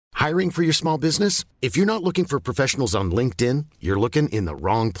Hiring for your small business? If you're not looking for professionals on LinkedIn, you're looking in the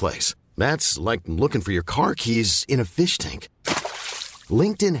wrong place. That's like looking for your car keys in a fish tank.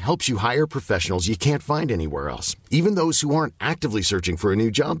 LinkedIn helps you hire professionals you can't find anywhere else, even those who aren't actively searching for a new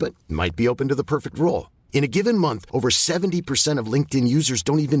job but might be open to the perfect role. In a given month, over 70% of LinkedIn users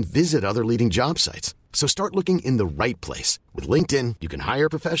don't even visit other leading job sites. So start looking in the right place. With LinkedIn, you can hire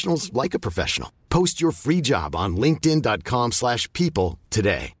professionals like a professional. Post your free job on linkedin.com/people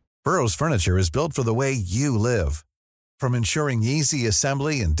today. Burrow's furniture is built for the way you live. From ensuring easy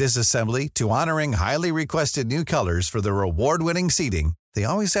assembly and disassembly to honoring highly requested new colors for their award-winning seating, they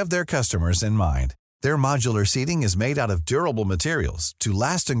always have their customers in mind. Their modular seating is made out of durable materials to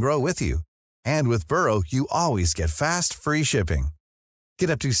last and grow with you. And with Burrow, you always get fast, free shipping.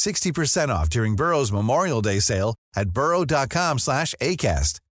 Get up to 60% off during Burrow's Memorial Day sale at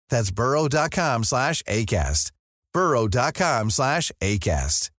burrow.com/ACAST. That's burrow.com/ACAST.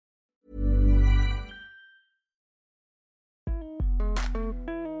 burrow.com/ACAST.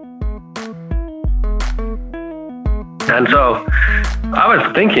 And so I was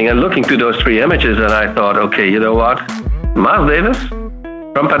thinking and looking through those three images, and I thought, okay, you know what? Miles Davis,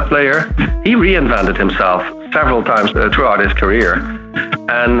 trumpet player, he reinvented himself several times throughout his career.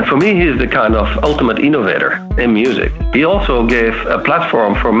 And for me, he's the kind of ultimate innovator in music. He also gave a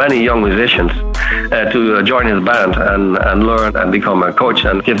platform for many young musicians to join his band and learn and become a coach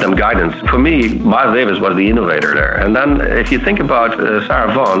and give them guidance. For me, Miles Davis was the innovator there. And then if you think about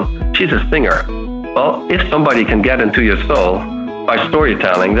Sarah Vaughan, she's a singer. Well, if somebody can get into your soul by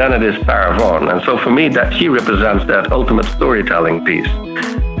storytelling, then it is Sarah Vaughan. And so for me, that she represents that ultimate storytelling piece.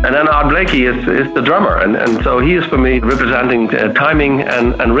 And then Art Blakey is the drummer. And so he is, for me, representing timing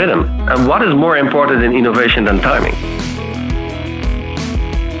and rhythm. And what is more important in innovation than timing?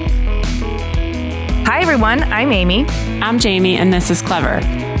 Hi, everyone. I'm Amy. I'm Jamie, and this is Clever.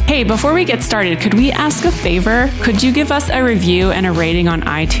 Hey, before we get started, could we ask a favor? Could you give us a review and a rating on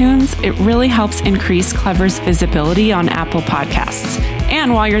iTunes? It really helps increase Clever's visibility on Apple Podcasts.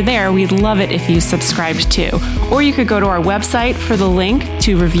 And while you're there, we'd love it if you subscribed too. Or you could go to our website for the link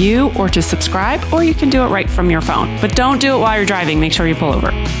to review or to subscribe, or you can do it right from your phone. But don't do it while you're driving. Make sure you pull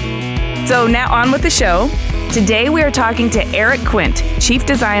over. So now on with the show. Today we are talking to Eric Quint, Chief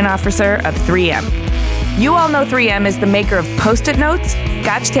Design Officer of 3M. You all know 3M is the maker of Post-it notes,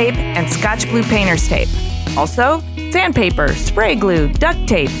 Scotch tape, and Scotch Blue painter's tape. Also, sandpaper, spray glue, duct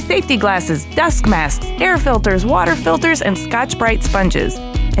tape, safety glasses, dust masks, air filters, water filters, and Scotch-Brite sponges.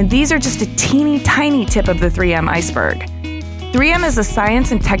 And these are just a teeny tiny tip of the 3M iceberg. 3M is a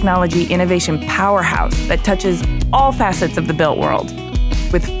science and technology innovation powerhouse that touches all facets of the built world.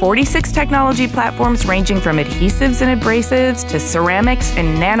 With 46 technology platforms ranging from adhesives and abrasives to ceramics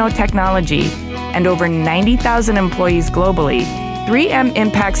and nanotechnology, and over 90,000 employees globally, 3M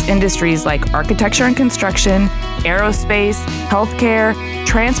impacts industries like architecture and construction, aerospace, healthcare,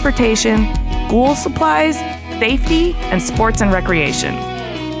 transportation, school supplies, safety, and sports and recreation.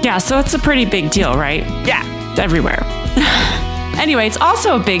 Yeah, so it's a pretty big deal, right? Yeah. It's everywhere. Anyway, it's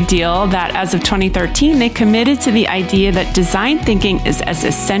also a big deal that as of 2013, they committed to the idea that design thinking is as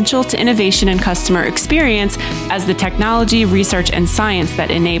essential to innovation and customer experience as the technology, research, and science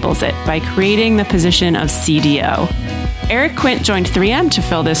that enables it by creating the position of CDO. Eric Quint joined 3M to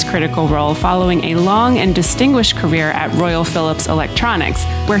fill this critical role following a long and distinguished career at Royal Philips Electronics,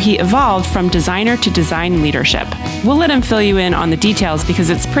 where he evolved from designer to design leadership. We'll let him fill you in on the details because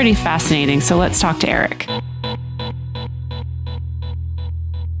it's pretty fascinating, so let's talk to Eric.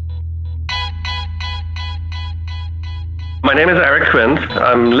 My name is Eric Quint.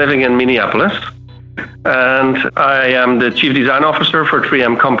 I'm living in Minneapolis, and I am the Chief Design Officer for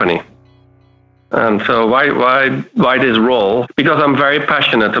 3M Company. And so why this role? Because I'm very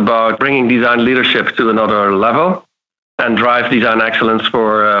passionate about bringing design leadership to another level and drive design excellence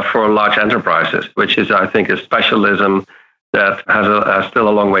for large enterprises, which is, I think, a specialism that has still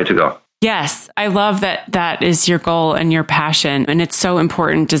a long way to go. Yes, I love that is your goal and your passion. And it's so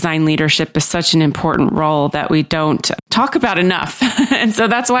important. Design leadership is such an important role that we don't talk about enough. And so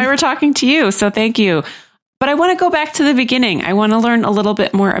that's why we're talking to you. So thank you. But I want to go back to the beginning. I want to learn a little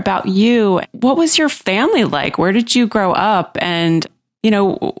bit more about you. What was your family like? Where did you grow up? And,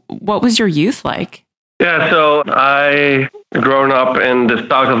 what was your youth like? Yeah, so I grown up in the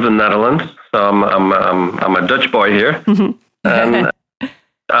south of the Netherlands. So I'm a Dutch boy here. Mm-hmm. And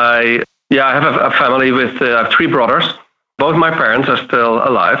I have a family with I have three brothers. Both my parents are still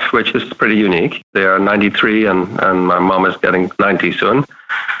alive, which is pretty unique. They are 93 and my mom is getting 90 soon.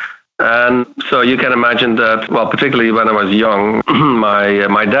 And so you can imagine that, well, particularly when I was young,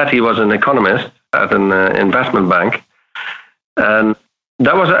 my dad, he was an economist at an investment bank. And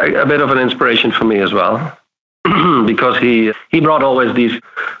that was a bit of an inspiration for me as well, because he brought always these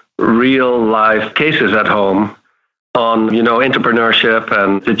real life cases at home on, entrepreneurship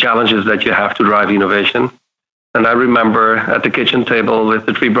and the challenges that you have to drive innovation. And I remember at the kitchen table with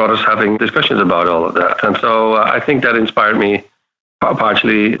the three brothers having discussions about all of that. And so I think that inspired me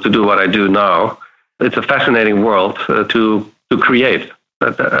partially to do what I do now. It's a fascinating world to create,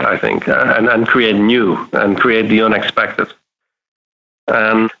 I think, and create new and create the unexpected.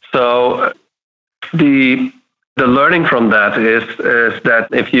 And so the learning from that is that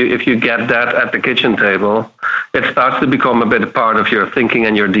if you get that at the kitchen table, it starts to become a bit part of your thinking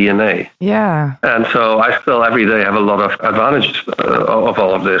and your DNA. Yeah. And so I still every day have a lot of advantages of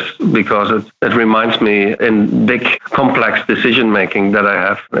all of this, because it reminds me in big complex decision making that I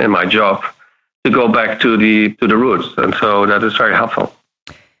have in my job to go back to the roots. And so that is very helpful.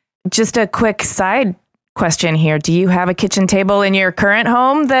 Just a quick side question here. Do you have a kitchen table in your current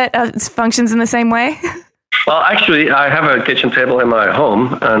home that functions in the same way? Well, actually, I have a kitchen table in my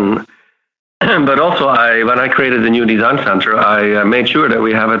home, but also when I created the new design center, I made sure that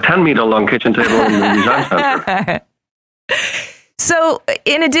we have a 10-meter long kitchen table in the design center. So,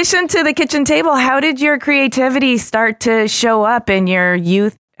 in addition to the kitchen table, how did your creativity start to show up in your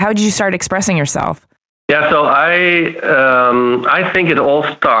youth? How did you start expressing yourself? Yeah, so I think it all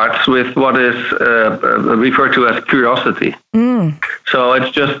starts with what is referred to as curiosity. So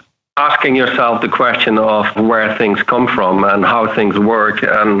it's just asking yourself the question of where things come from and how things work,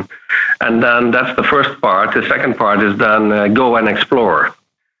 and then that's the first part. The second part is then go and explore,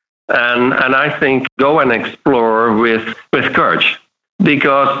 and I think go and explore with courage,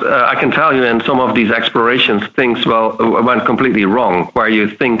 because I can tell you in some of these explorations things went completely wrong, where you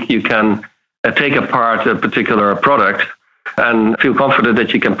think you can take apart a particular product and feel confident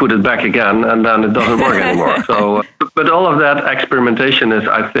that you can put it back again, and then it doesn't work anymore. So, but all of that experimentation is,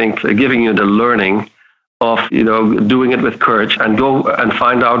 I think, giving you the learning of, doing it with courage and go and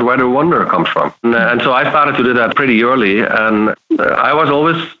find out where the wonder comes from. And so I started to do that pretty early, and I was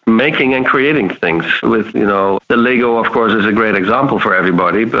always making and creating things with, the Lego, of course, is a great example for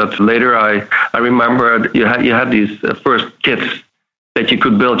everybody. But later I remember you had these first kits that you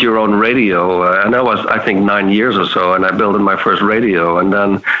could build your own radio. And that was, I think, 9 years or so. And I built my first radio. And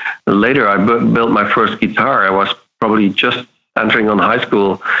then later I built my first guitar. I was probably just entering on high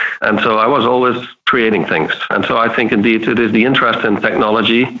school. And so I was always creating things. And so I think, indeed, it is the interest in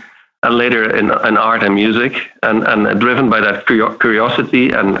technology and later in art and music, and driven by that curiosity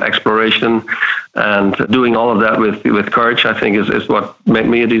and exploration and doing all of that with courage, I think is what made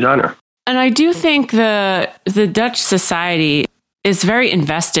me a designer. And I do think the Dutch society is very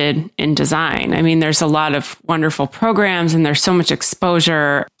invested in design. I mean, there's a lot of wonderful programs and there's so much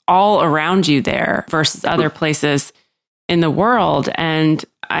exposure all around you there versus other places in the world. And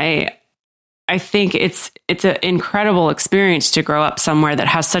I think it's an incredible experience to grow up somewhere that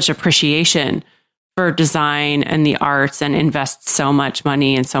has such appreciation for design and the arts and invests so much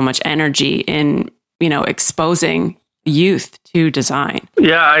money and so much energy in, exposing youth to design.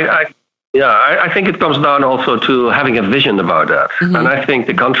 I think it comes down also to having a vision about that. Mm-hmm. And I think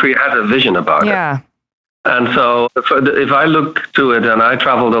the country has a vision about it. And so if I look to it, and I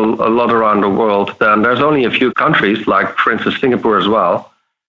traveled a lot around the world, then there's only a few countries, like, for instance, Singapore as well,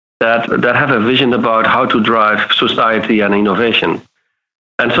 that have a vision about how to drive society and innovation.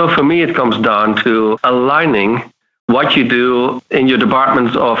 And so for me, it comes down to aligning what you do in your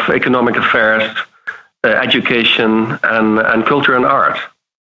departments of economic affairs, education, and culture and art.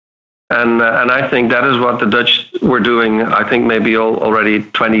 And I think that is what the Dutch were doing, I think maybe already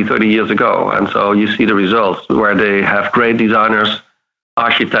 20, 30 years ago. And so you see the results where they have great designers,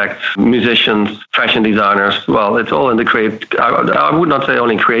 architects, musicians, fashion designers. Well, it's all in the I would not say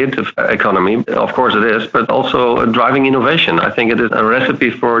only creative economy, of course it is, but also driving innovation. I think it is a recipe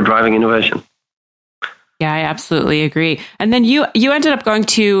for driving innovation. Yeah, I absolutely agree. And then you ended up going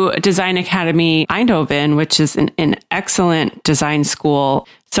to Design Academy Eindhoven, which is an excellent design school.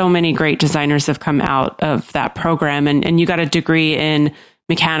 So many great designers have come out of that program, and you got a degree in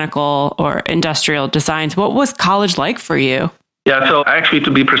mechanical or industrial designs. What was college like for you? Yeah, so actually, to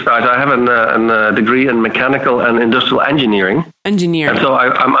be precise, I have a degree in mechanical and industrial engineering. And so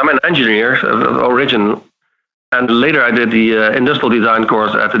I'm an engineer of origin. And later I did the industrial design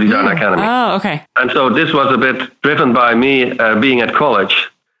course at the Design Academy. Oh, okay. And so this was a bit driven by me being at college.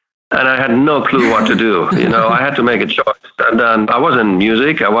 And I had no clue what to do. I had to make a choice. And then I was in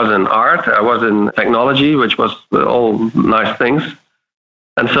music, I was in art, I was in technology, which was all nice things.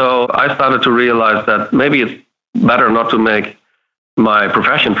 And so I started to realize that maybe it's better not to make my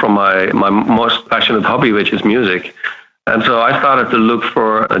profession from my most passionate hobby, which is music, And so I started to look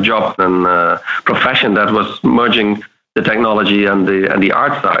for a job and profession that was merging the technology and the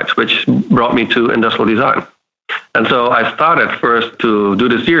art side, which brought me to industrial design. And so I started first to do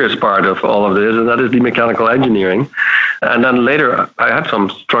the serious part of all of this, and that is the mechanical engineering. And then later I had some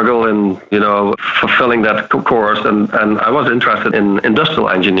struggle in, fulfilling that course, and I was interested in industrial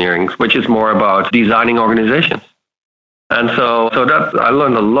engineering, which is more about designing organizations. And so that I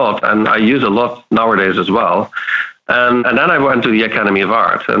learned a lot, and I use a lot nowadays as well. And then I went to the Academy of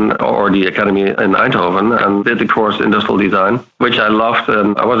Art, or the Academy in Eindhoven, and did the course Industrial Design, which I loved.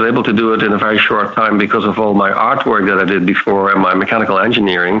 And I was able to do it in a very short time because of all my artwork that I did before and my mechanical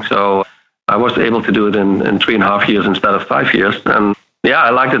engineering. So I was able to do it in 3.5 years instead of 5 years. And yeah, I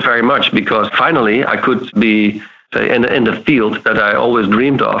liked it very much because finally I could be in the field that I always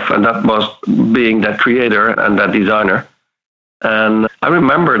dreamed of, and that was being that creator and that designer. And I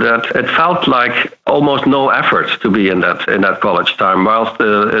remember that it felt like almost no effort to be in that college time. Whilst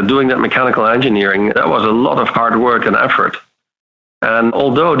doing that mechanical engineering, that was a lot of hard work and effort. And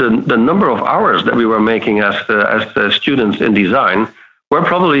although the number of hours that we were making as students in design were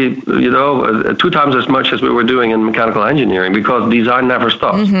probably 2 times as much as we were doing in mechanical engineering, because design never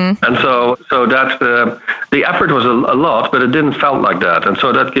stopped. Mm-hmm. And so that the effort was a lot, but it didn't felt like that. And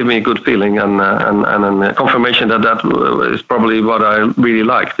so that gave me a good feeling and a confirmation that is probably what I really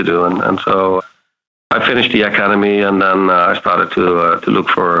like to do. And so I finished the academy, and then I started to look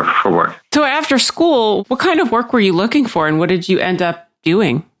for work. So after school, what kind of work were you looking for, and what did you end up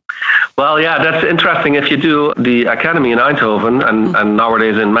doing? Well, yeah, that's interesting. If you do the academy in Eindhoven, and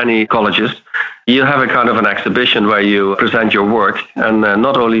nowadays in many colleges, you have a kind of an exhibition where you present your work, and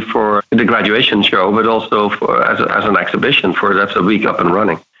not only for the graduation show, but also as an exhibition that's a week up and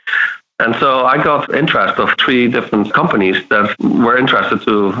running. And so I got interest of 3 different companies that were interested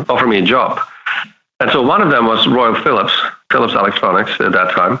to offer me a job. And so one of them was Royal Philips Electronics at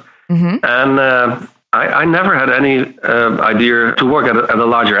that time. Mm-hmm. And I never had any idea to work at a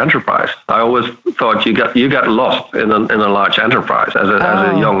larger enterprise. I always thought you get lost in a large enterprise as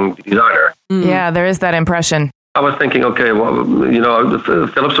a young designer. Yeah, there is that impression. I was thinking, okay, well,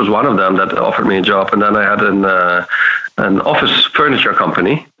 Philips was one of them that offered me a job, and then I had an office furniture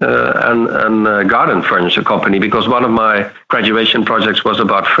company and a garden furniture company, because one of my graduation projects was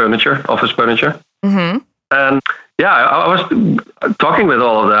about office furniture. Mm-hmm. And yeah, I was talking with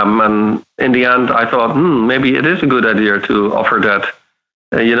all of them, and in the end, I thought, maybe it is a good idea to offer that,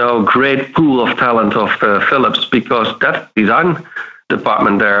 great pool of talent of Philips, because that design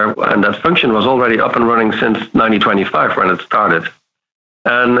department there and that function was already up and running since 1925 when it started.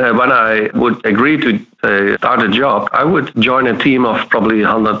 And when I would agree to start a job, I would join a team of probably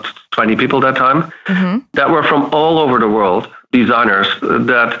 120 people that time, mm-hmm. that were from all over the world, designers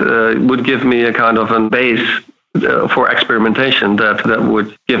that would give me a kind of a base for experimentation that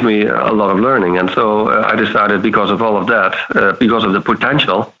would give me a lot of learning. And so I decided, because of all of that, because of the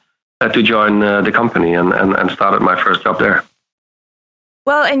potential, to join the company and started my first job there.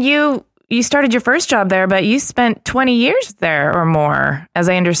 Well, and you started your first job there, but you spent 20 years there or more, as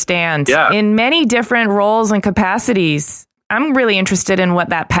I understand, in many different roles and capacities. I'm really interested in what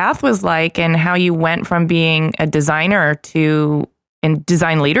that path was like and how you went from being a designer to in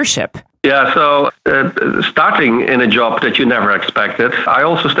design leadership. Yeah, so starting in a job that you never expected, I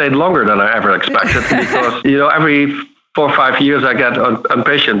also stayed longer than I ever expected because, every 4 or 5 years I get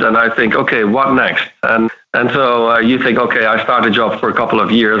impatient and I think, okay, what next? And so you think, okay, I start a job for a couple of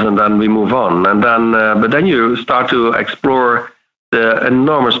years and then we move on. And then, but then you start to explore the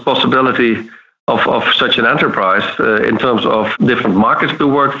enormous possibility of such an enterprise in terms of different markets to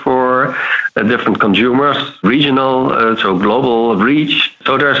work for, different consumers, regional, so global reach.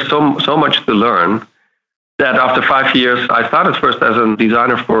 So there's so much to learn that after 5 years, I started first as a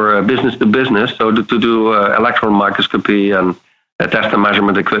designer for business to business, so to do electron microscopy and test and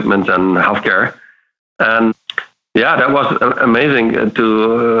measurement equipment and healthcare. And yeah, that was amazing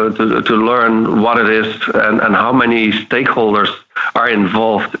to learn what it is and how many stakeholders are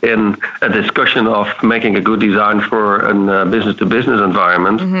involved in a discussion of making a good design for a business-to-business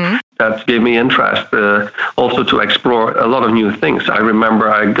environment. Mm-hmm. That gave me interest also to explore a lot of new things. I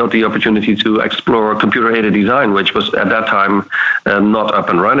remember I got the opportunity to explore computer-aided design, which was at that time not up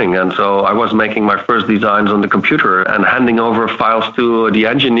and running. And so I was making my first designs on the computer and handing over files to the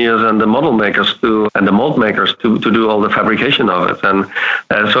engineers and the model makers and the mold makers to do all the fabrication of it.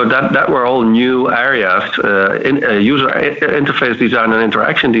 And so that were all new areas, in user interface design and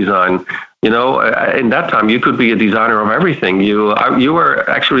interaction design. In that time, you could be a designer of everything. You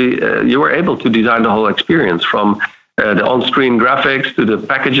were able to design the whole experience from the on-screen graphics, to the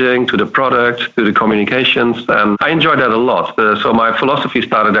packaging, to the product, to the communications. And I enjoyed that a lot. So my philosophy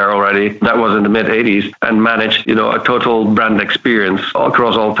started there already. That was in the mid-'80s, and managed, a total brand experience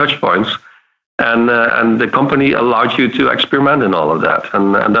across all touch points. And the company allowed you to experiment in all of that.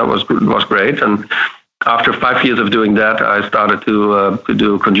 And that was great. And after 5 years of doing that, I started to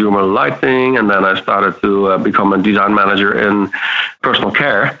do consumer lighting, and then I started to become a design manager in personal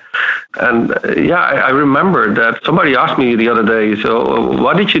care. And I remember that somebody asked me the other day, so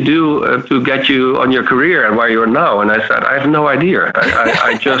what did you do to get you on your career and where you are now? And I said, I have no idea.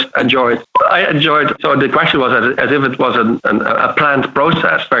 I just enjoyed. So the question was as if it was a planned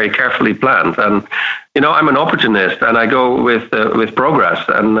process, very carefully planned. And I'm an opportunist, and I go with progress,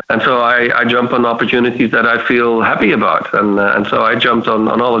 and so I jump on opportunities that I feel happy about, and so I jumped on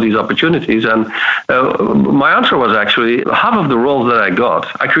all of these opportunities. And my answer was actually half of the roles that I got,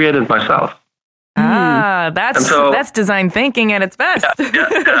 I created myself. That's design thinking at its best.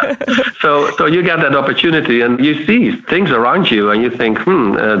 Yeah. So you get that opportunity, and you see things around you, and you think,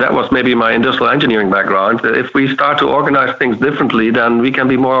 that was maybe my industrial engineering background. If we start to organize things differently, then we can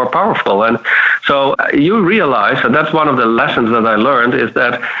be more powerful. And so you realize, and that's one of the lessons that I learned, is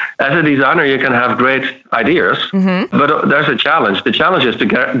that as a designer, you can have great ideas, but there's a challenge. The challenge is to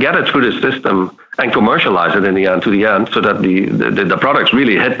get it through the system and commercialize it to the end, so that the products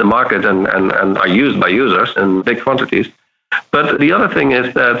really hit the market and are used by users in big quantities. But the other thing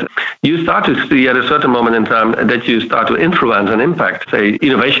is that you start to see at a certain moment in time that you start to influence and impact, say,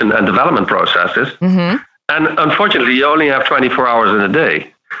 innovation and development processes. And unfortunately, you only have 24 hours in a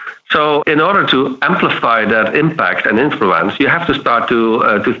day. So in order to amplify that impact and influence, you have to start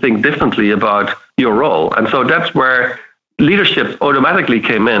to think differently about your role. And so that's where leadership automatically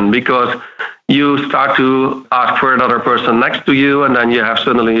came in, because you start to ask for another person next to you, and then you have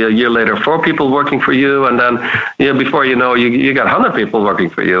suddenly a year later 4 people working for you, and then before you know, you got 100 people working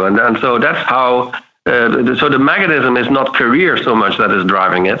for you, and so that's how. So the mechanism is not career so much that is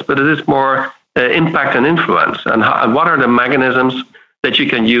driving it, but it is more impact and influence, and what are the mechanisms that you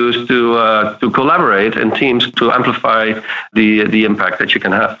can use to collaborate in teams to amplify the impact that you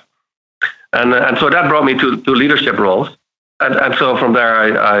can have, and so that brought me to leadership roles. And so from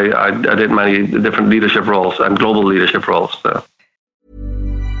there, I did many different leadership roles and global leadership roles. So.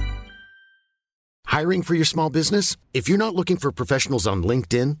 Hiring for your small business? If you're not looking for professionals on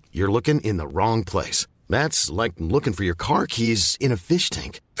LinkedIn, you're looking in the wrong place. That's like looking for your car keys in a fish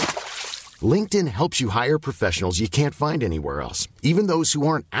tank. LinkedIn helps you hire professionals you can't find anywhere else, even those who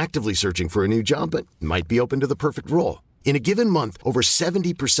aren't actively searching for a new job but might be open to the perfect role. In a given month, over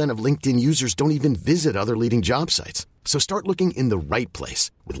 70% of LinkedIn users don't even visit other leading job sites. So start looking in the right place.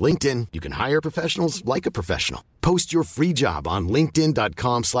 With LinkedIn, you can hire professionals like a professional. Post your free job on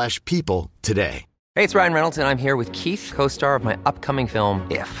linkedin.com/people today. Hey, it's Ryan Reynolds, and I'm here with Keith, co-star of my upcoming film,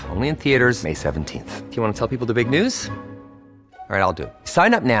 If, only in theaters May 17th. Do you want to tell people the big news? All right, I'll do it.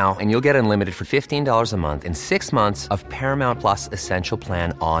 Sign up now and you'll get unlimited for $15 a month and 6 months of Paramount Plus Essential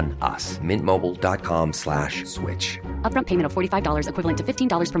Plan on us. MintMobile.com/switch. Upfront payment of $45 equivalent to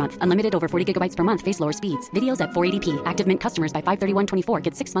 $15 per month. Unlimited over 40 gigabytes per month. Face lower speeds. Videos at 480p. Active Mint customers by 531.24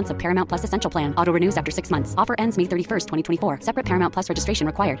 get 6 months of Paramount Plus Essential Plan. Auto renews after 6 months. Offer ends May 31st, 2024. Separate Paramount Plus registration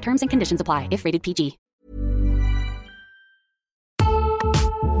required. Terms and conditions apply if rated PG.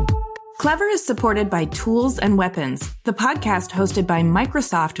 Clever is supported by Tools and Weapons, the podcast hosted by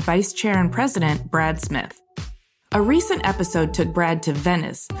Microsoft Vice Chair and President Brad Smith. A recent episode took Brad to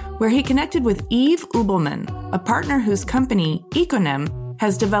Venice, where he connected with Yves Ubelman, a partner whose company, Econem,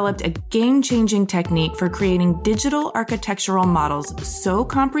 has developed a game-changing technique for creating digital architectural models so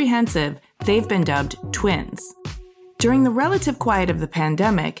comprehensive they've been dubbed twins. During the relative quiet of the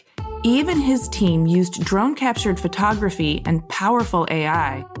pandemic, Yves and his team used drone-captured photography and powerful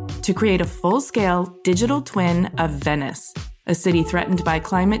AI to create a full-scale digital twin of Venice, a city threatened by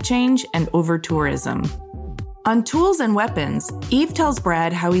climate change and over-tourism. On Tools and Weapons, Yves tells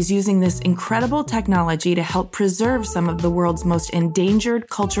Brad how he's using this incredible technology to help preserve some of the world's most endangered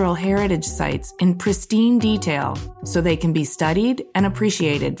cultural heritage sites in pristine detail so they can be studied and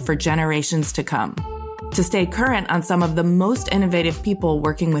appreciated for generations to come. To stay current on some of the most innovative people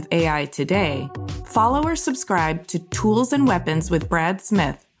working with AI today, follow or subscribe to Tools and Weapons with Brad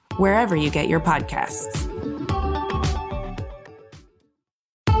Smith, wherever you get your podcasts.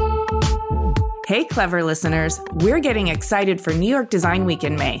 Hey, Clever listeners, we're getting excited for New York Design Week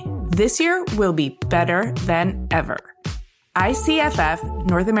in May. This year will be better than ever. ICFF,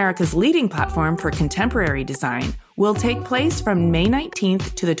 North America's leading platform for contemporary design, will take place from May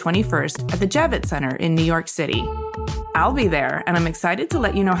 19th to the 21st at the Javits Center in New York City. I'll be there, and I'm excited to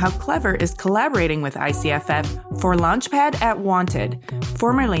let you know how Clever is collaborating with ICFF for Launchpad at Wanted,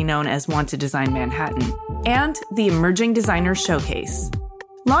 formerly known as Wanted Design Manhattan, and the Emerging Designers Showcase.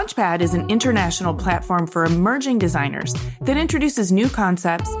 Launchpad is an international platform for emerging designers that introduces new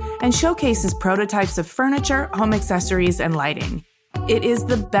concepts and showcases prototypes of furniture, home accessories, and lighting. It is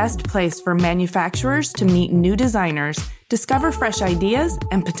the best place for manufacturers to meet new designers, discover fresh ideas,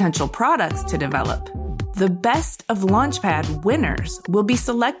 and potential products to develop. The best of Launchpad winners will be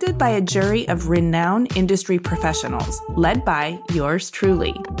selected by a jury of renowned industry professionals, led by yours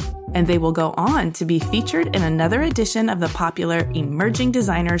truly. And they will go on to be featured in another edition of the popular Emerging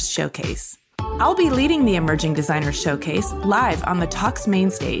Designers Showcase. I'll be leading the Emerging Designers Showcase live on the Talks main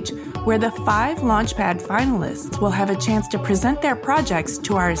stage, where the 5 Launchpad finalists will have a chance to present their projects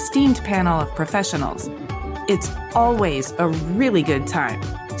to our esteemed panel of professionals. It's always a really good time.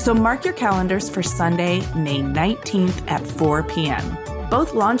 So mark your calendars for Sunday, May 19th at 4 p.m.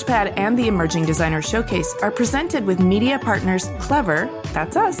 Both Launchpad and the Emerging Designer Showcase are presented with media partners Clever,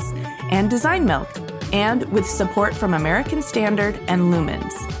 that's us, and Design Milk, and with support from American Standard and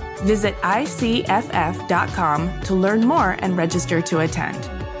Lumens. Visit icff.com to learn more and register to attend.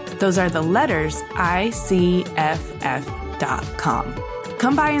 Those are the letters icff.com.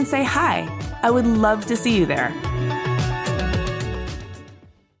 Come by and say hi. I would love to see you there.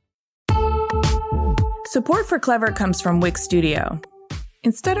 Support for Clever comes from Wix Studio.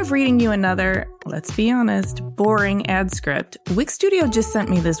 Instead of reading you another, let's be honest, boring ad script, Wix Studio just sent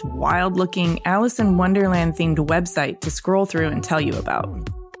me this wild-looking Alice in Wonderland-themed website to scroll through and tell you about.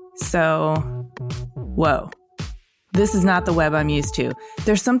 So, whoa. This is not the web I'm used to.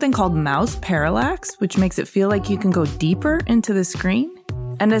 There's something called mouse parallax, which makes it feel like you can go deeper into the screen.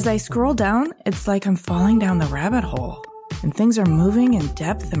 And as I scroll down, it's like I'm falling down the rabbit hole. And things are moving in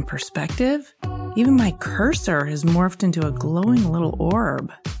depth and perspective. Even my cursor has morphed into a glowing little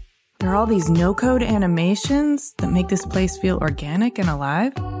orb. There are all these no-code animations that make this place feel organic and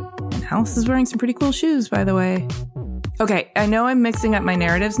alive. And Alice is wearing some pretty cool shoes, by the way. Okay, I know I'm mixing up my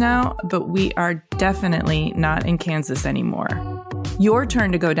narratives now, but we are definitely not in Kansas anymore. Your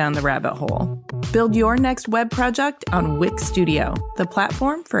turn to go down the rabbit hole. Build your next web project on Wix Studio, the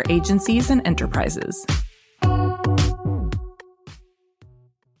platform for agencies and enterprises.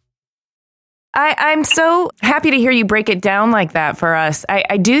 I'm so happy to hear you break it down like that for us.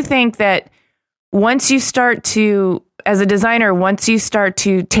 I do think that once you start to, as a designer, once you start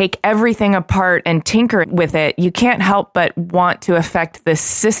to take everything apart and tinker with it, you can't help but want to affect the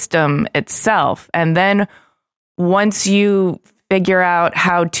system itself. And then once you figure out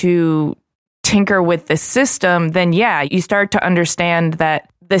how to tinker with the system, then yeah, you start to understand that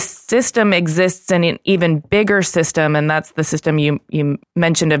the system exists in an even bigger system, and that's the system you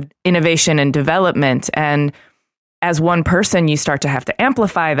mentioned of innovation and development. And as one person, you start to have to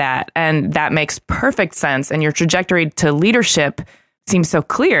amplify that, and that makes perfect sense. And your trajectory to leadership seems so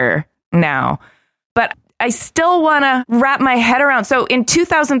clear now. But I still want to wrap my head around. So in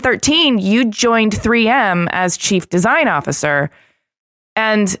 2013, you joined 3M as Chief Design Officer,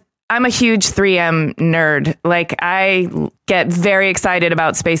 and I'm a huge 3M nerd. Like, I get very excited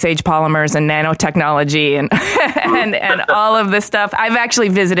about space age polymers and nanotechnology and and all of this stuff. I've actually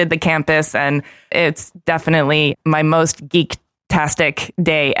visited the campus, and it's definitely my most geek-tastic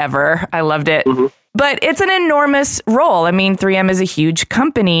day ever. I loved it. Mm-hmm. But it's an enormous role. I mean, 3M is a huge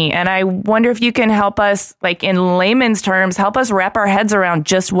company, and I wonder if you can help us, like in layman's terms, help us wrap our heads around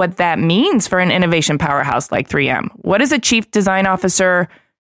just what that means for an innovation powerhouse like 3M. What does a chief design officer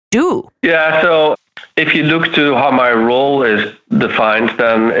do? Yeah, so if you look to how my role is defined,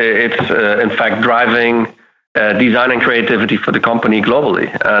 then it's in fact driving design and creativity for the company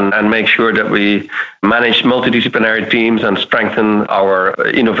globally, and make sure that we manage multidisciplinary teams and strengthen our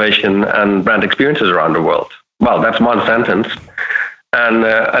innovation and brand experiences around the world. Well, that's one sentence. And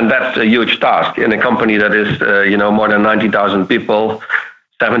that's a huge task in a company that is, more than 90,000 people,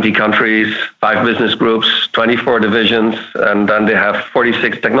 70 countries, 5 business groups, 24 divisions, and then they have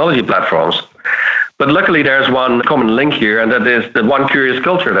 46 technology platforms. But luckily, there's one common link here, and that is the one curious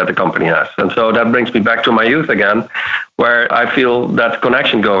culture that the company has. And so that brings me back to my youth again, where I feel that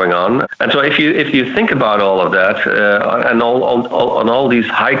connection going on. And so if you think about all of that and on all these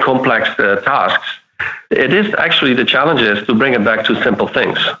high complex tasks, it is actually the challenge is to bring it back to simple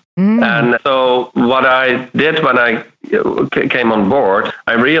things. And so what I did when I came on board,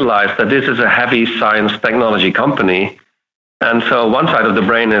 I realized that this is a heavy science technology company, And so one side of the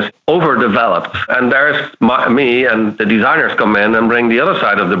brain is overdeveloped, and there's me and the designers come in and bring the other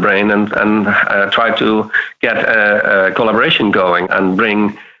side of the brain and try to get a collaboration going and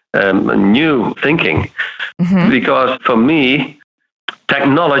bring new thinking. Because for me,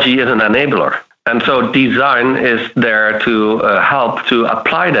 technology is an enabler. And so design is there to help to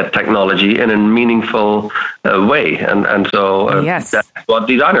apply that technology in a meaningful way. And so that's what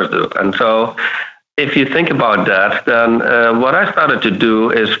designers do. And so if you think about that, then what I started to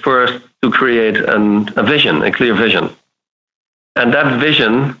do is first to create a vision, a clear vision. And that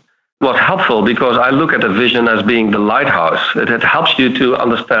vision was helpful because I look at a vision as being the lighthouse. It helps you to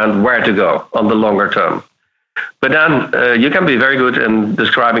understand where to go on the longer term. But then you can be very good in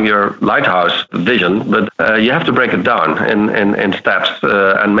describing your lighthouse vision, but you have to break it down in steps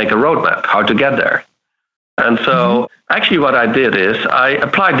and make a roadmap, how to get there. And so actually what I did is I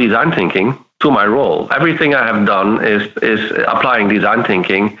applied design thinking to my role. Everything I have done is applying design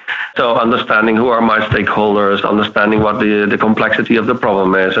thinking. So understanding who are my stakeholders, understanding what the complexity of the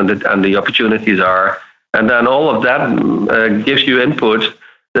problem is and the opportunities are. And then all of that gives you input,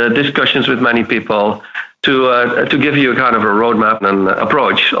 discussions with many people to give you a kind of a roadmap and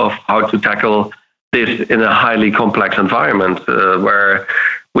approach of how to tackle this in a highly complex environment where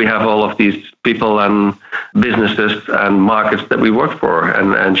we have all of these people and businesses and markets that we work for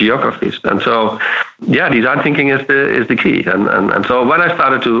and geographies. And so, design thinking is the key. And so when I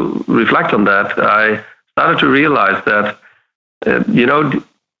started to reflect on that, I started to realize that,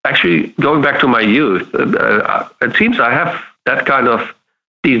 actually going back to my youth, it seems I have that kind of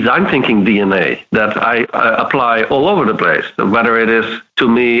design thinking DNA that I apply all over the place, whether it is to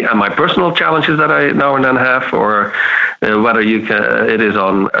me and my personal challenges that I now and then have, or whether it is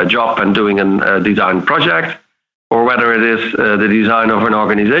on a job and doing a design project, or whether it is the design of an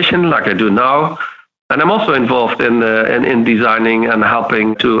organization like I do now. And I'm also involved in designing and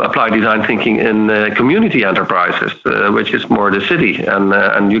helping to apply design thinking in community enterprises, which is more the city,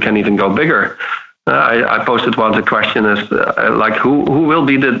 and you can even go bigger. I posted once a question as like who will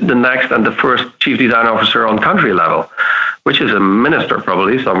be the next and the first chief design officer on country level, which is a minister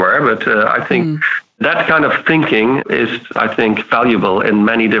probably somewhere. But I think that kind of thinking is, I think, valuable in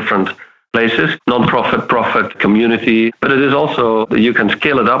many different places, non-profit, profit, community. But it is also, you can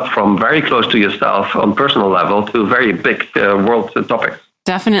scale it up from very close to yourself on personal level to very big world topics.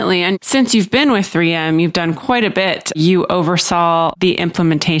 Definitely. And since you've been with 3M, you've done quite a bit. You oversaw the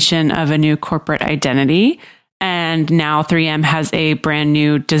implementation of a new corporate identity. And now 3M has a brand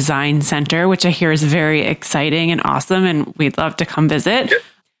new design center, which I hear is very exciting and awesome. And we'd love to come visit. Yep.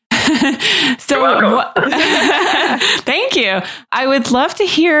 Thank you. I would love to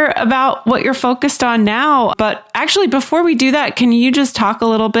hear about what you're focused on now. But actually, before we do that, can you just talk a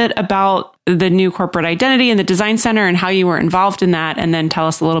little bit about the new corporate identity and the design center and how you were involved in that, and then tell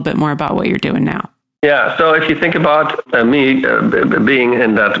us a little bit more about what you're doing now? Yeah, so if you think about me being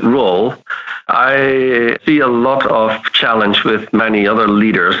in that role, I see a lot of challenge with many other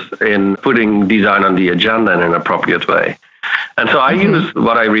leaders in putting design on the agenda in an appropriate way. And so I use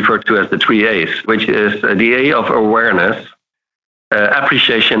what I refer to as the 3 A's, which is the A of awareness,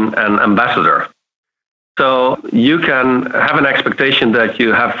 appreciation, and ambassador. So you can have an expectation that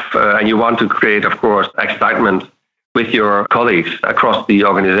you have, and you want to create, of course, excitement with your colleagues across the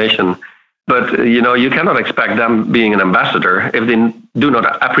organization. But, you cannot expect them being an ambassador if they do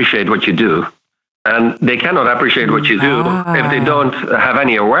not appreciate what you do. And they cannot appreciate what you do if they don't have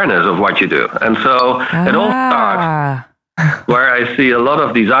any awareness of what you do. And so it all starts where I see a lot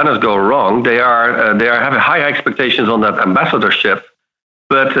of designers go wrong. They are having high expectations on that ambassadorship,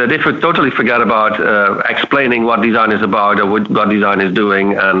 but they totally forget about explaining what design is about, or what design is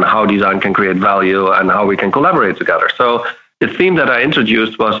doing, and how design can create value, and how we can collaborate together. So the theme that I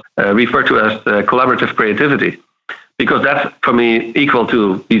introduced was referred to as collaborative creativity, because that's, for me, equal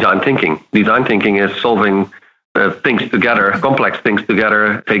to design thinking. Design thinking is solving things together, complex things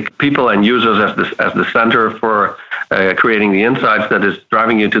together, take people and users as the center for creating the insights that is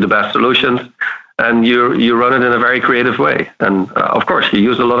driving you to the best solutions. And you run it in a very creative way. And of course, you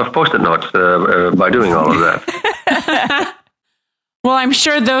use a lot of Post-it notes by doing all of that. Well, I'm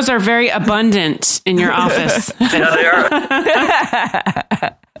sure those are very abundant in your office. Yeah, they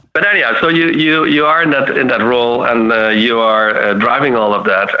are. But anyhow, so you are in that role, and you are driving all of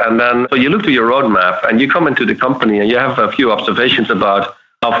that. And then so you look to your roadmap, and you come into the company, and you have a few observations about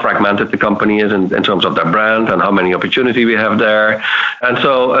how fragmented the company is in terms of their brand and how many opportunity we have there. And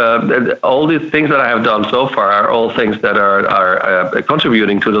so all these things that I have done so far are all things that are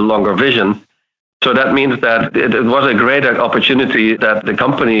contributing to the longer vision. So that means that it was a great opportunity that the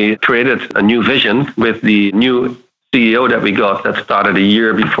company created a new vision with the new CEO that we got that started a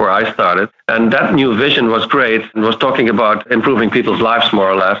year before I started. And that new vision was great and was talking about improving people's lives more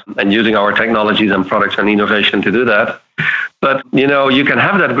or less and using our technologies and products and innovation to do that. But, you can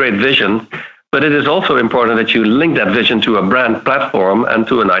have that great vision, but it is also important that you link that vision to a brand platform and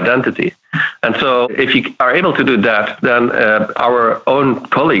to an identity. And so if you are able to do that, then our own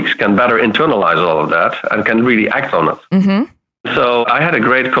colleagues can better internalize all of that and can really act on it. Mm-hmm. So I had a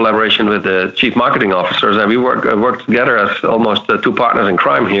great collaboration with the chief marketing officers, and we worked together as almost two partners in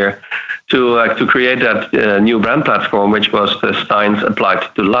crime here to create that new brand platform, which was science applied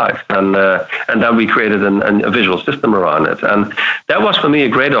to life. And then we created a visual system around it. And that was for me a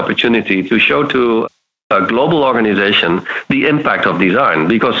great opportunity to show to a global organization the impact of design,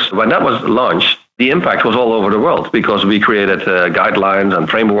 because when that was launched, the impact was all over the world because we created guidelines and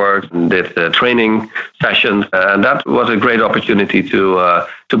frameworks and did training sessions. And that was a great opportunity to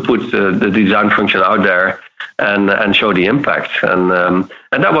put the design function out there and show the impact. And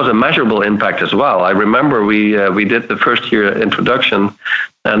that was a measurable impact as well. I remember we did the first year introduction,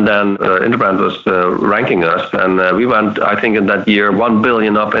 and then Interbrand was ranking us. And we went, I think in that year, 1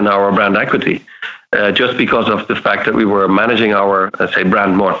 billion up in our brand equity. Just because of the fact that we were managing our, let's say,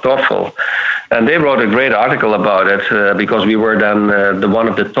 brand more thoughtful. And they wrote a great article about it because we were then the one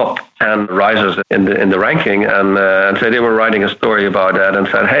of the top 10 risers in the ranking. And so they were writing a story about that and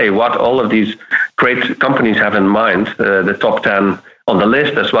said, hey, what all of these great companies have in mind, the top 10 on the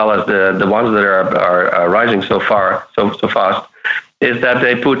list, as well as the ones that are rising so fast, is that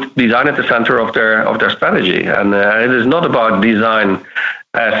they put design at the center of their strategy. And it is not about design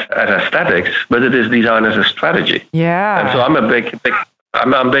as aesthetics, but it is design as a strategy. Yeah. And so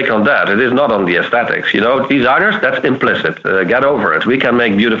I'm big on that. It is not on the aesthetics. Designers, that's implicit. Get over it. We can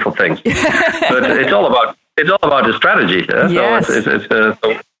make beautiful things, but it's all about the strategy. Yes. So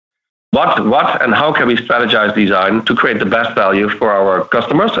it's what and how can we strategize design to create the best value for our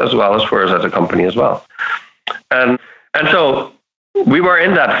customers as well as for us as a company as well. And so we were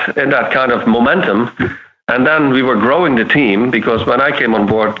in that kind of momentum. And then we were growing the team because when I came on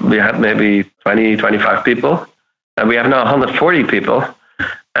board, we had maybe 20, 25 people, and we have now 140 people,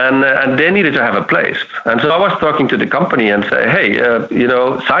 and they needed to have a place. And so I was talking to the company and say, hey,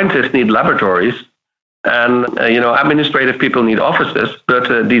 scientists need laboratories, and administrative people need offices,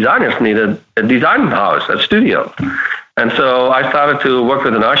 but designers need a design house, a studio. And so I started to work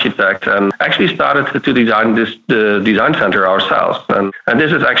with an architect and actually started to design the design center ourselves. And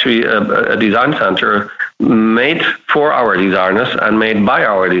this is actually a design center made for our designers and made by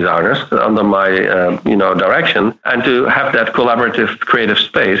our designers under my direction, and to have that collaborative creative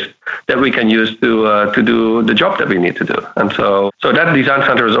space that we can use to do the job that we need to do. And so that design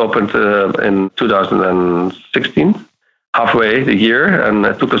center was opened in 2016. Halfway the year, and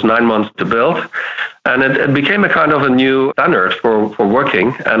it took us 9 months to build. And it became a kind of a new standard for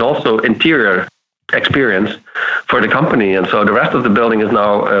working and also interior experience for the company. And so the rest of the building is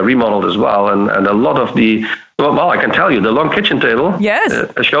now remodeled as well. And a lot of I can tell you, the long kitchen table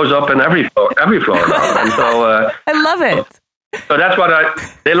shows up in every floor now. And so I love it. So that's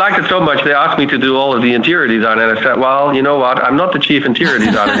they liked it so much, they asked me to do all of the interior design. And I said, well, you know what? I'm not the chief interior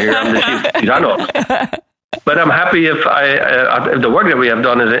designer here. I'm the chief design officer. But I'm happy if the work that we have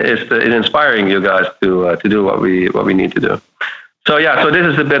done is inspiring you guys to do what we need to do. So this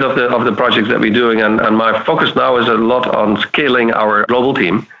is a bit of the projects that we're doing, and my focus now is a lot on scaling our global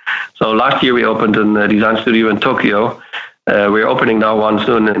team. So last year we opened a design studio in Tokyo. We're opening now one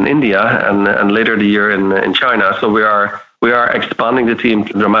soon in India, and later the year in China. So we are expanding the team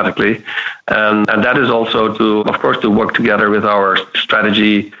dramatically, and that is also to work together with our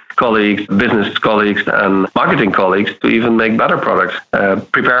strategy colleagues, business colleagues, and marketing colleagues to even make better products,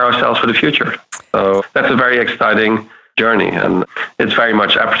 prepare ourselves for the future. So that's a very exciting journey, and it's very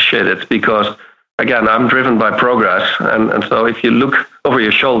much appreciated because, again, I'm driven by progress, and so if you look over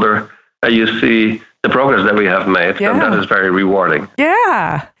your shoulder, you see the progress that we have made, and that is very rewarding.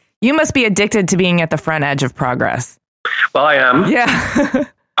 Yeah. You must be addicted to being at the front edge of progress. Well, I am. Yeah.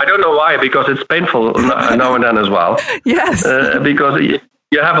 I don't know why, because it's painful now and then as well. Yes. Because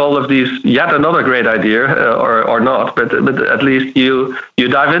you have all of these, yet another great idea, or not, but at least you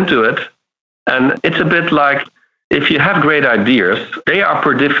dive into it. And it's a bit like, if you have great ideas, they are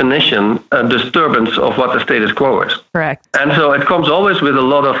per definition a disturbance of what the status quo is. Correct. And so it comes always with a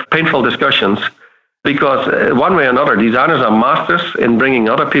lot of painful discussions, because one way or another, designers are masters in bringing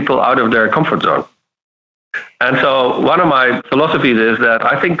other people out of their comfort zone. And so one of my philosophies is that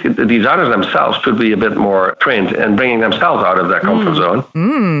I think the designers themselves should be a bit more trained in bringing themselves out of their comfort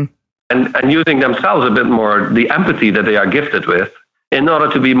zone and using themselves a bit more, the empathy that they are gifted with, in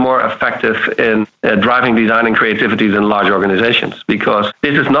order to be more effective in driving design and creativity in large organizations. Because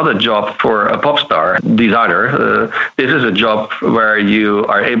this is not a job for a pop star designer. This is a job where you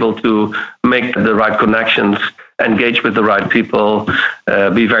are able to make the right connections, engage with the right people,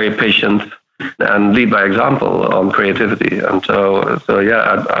 be very patient, and lead by example on creativity. And so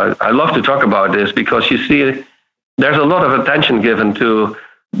yeah, I love to talk about this because you see there's a lot of attention given to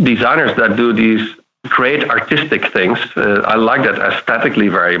designers that do these great artistic things. I like that aesthetically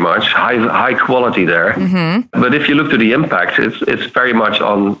very much, high quality there. Mm-hmm. But if you look to the impact, it's very much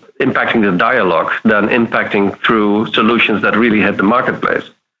on impacting the dialogue than impacting through solutions that really hit the marketplace.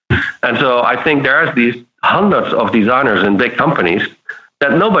 And so I think there's these hundreds of designers in big companies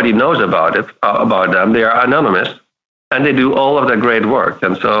that nobody knows about them. They are anonymous. And they do all of that great work.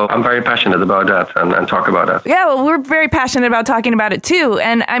 And so I'm very passionate about that and talk about that. Yeah, well, we're very passionate about talking about it too.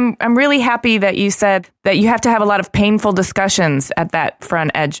 And I'm really happy that you said that you have to have a lot of painful discussions at that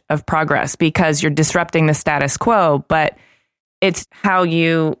front edge of progress because you're disrupting the status quo. But it's how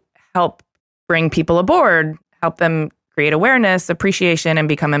you help bring people aboard, help them create awareness, appreciation, and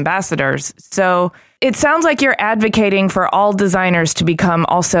become ambassadors. So it sounds like you're advocating for all designers to become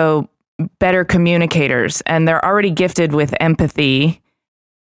also better communicators, and they're already gifted with empathy.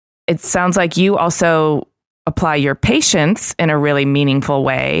 It sounds like you also apply your patience in a really meaningful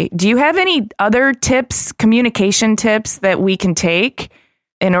way. Do you have any other tips, communication tips that we can take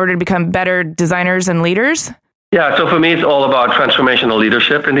in order to become better designers and leaders? Yeah, so for me, it's all about transformational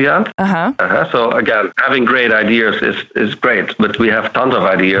leadership in the end. So again, having great ideas is great, but we have tons of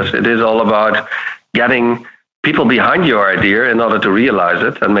ideas. It is all about getting people behind your idea in order to realize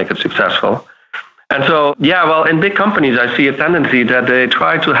it and make it successful. And so, yeah, well, in big companies, I see a tendency that they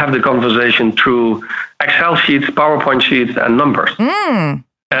try to have the conversation through Excel sheets, PowerPoint sheets, and numbers.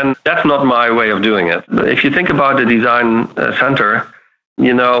 And that's not my way of doing it. If you think about the design center,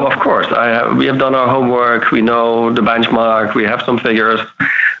 you know, of course, we have done our homework, we know the benchmark, we have some figures,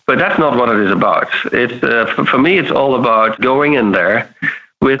 but that's not what it is about. It's for me, it's all about going in there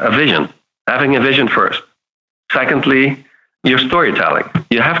with a vision, having a vision first. Secondly, your storytelling.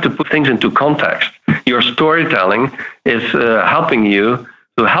 You have to put things into context. Your storytelling is helping you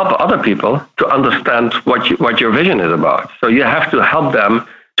to help other people to understand what your vision is about. So you have to help them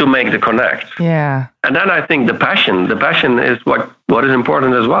to make the connect. Yeah. And then I think the passion is what is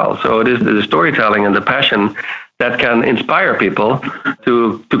important as well. So it is the storytelling and the passion that can inspire people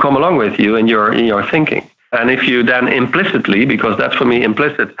to come along with you in your thinking. And if you then implicitly, because that's for me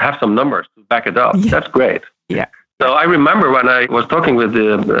implicit, have some numbers to back it up, that's great. Yeah. So I remember when I was talking with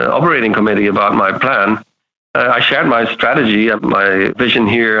the operating committee about my plan, I shared my strategy and my vision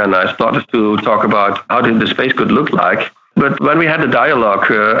here, and I started to talk about how the space could look like. But when we had the dialogue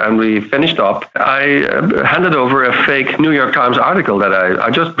and we finished up, I handed over a fake New York Times article that I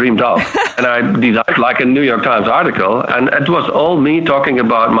just dreamed up. And I designed like a New York Times article. And it was all me talking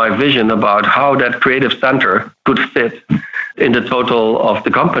about my vision about how that creative center could fit in the total of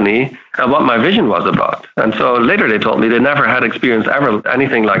the company and what my vision was about. And so later they told me they never had experienced ever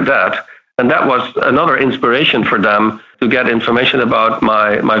anything like that. And that was another inspiration for them to get information about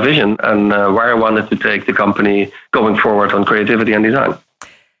my vision and where I wanted to take the company going forward on creativity and design.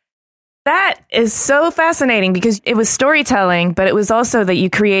 That is so fascinating because it was storytelling, but it was also that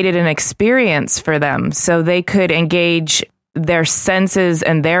you created an experience for them so they could engage their senses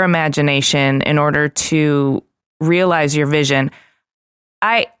and their imagination in order to realize your vision.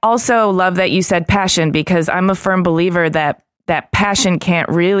 I also love that you said passion because I'm a firm believer that passion can't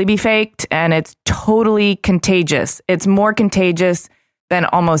really be faked and it's totally contagious. It's more contagious than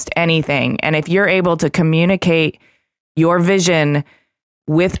almost anything. And if you're able to communicate your vision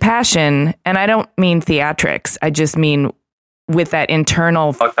with passion, and I don't mean theatrics, I just mean with that internal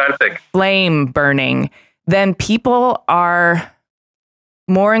authentic flame burning, then people are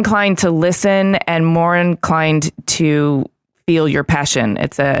more inclined to listen and more inclined to feel your passion.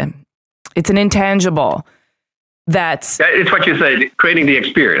 It's an intangible. It's what you say, creating the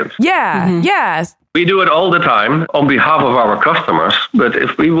experience. Yeah, yes. We do it all the time on behalf of our customers, but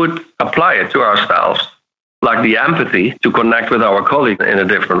if we would apply it to ourselves, like the empathy to connect with our colleagues in a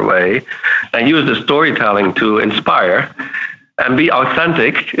different way, and use the storytelling to inspire and be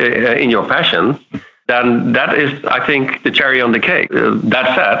authentic in your passion, then that is, I think, the cherry on the cake.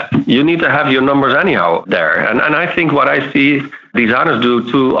 That said, you need to have your numbers anyhow there. And I think what I see designers do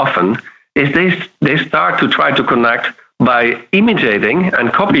too often is they start to try to connect by imitating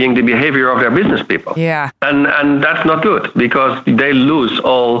and copying the behavior of their business people. Yeah. And that's not good because they lose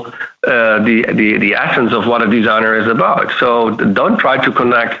all the essence of what a designer is about. So don't try to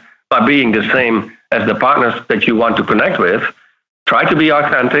connect by being the same as the partners that you want to connect with. try to be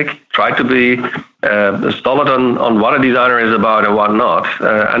authentic, try to be solid on what a designer is about and what not,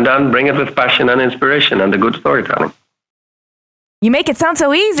 and then bring it with passion and inspiration and the good storytelling. You make it sound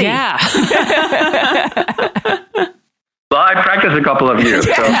so easy. Yeah. Well, I practiced a couple of years.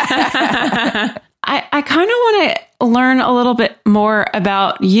 So. I kind of want to learn a little bit more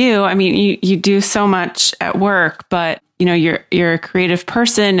about you. I mean, you do so much at work, but you're a creative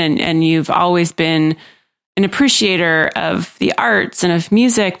person and you've always been an appreciator of the arts and of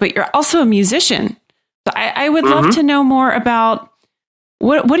music, but you're also a musician. So I would love to know more about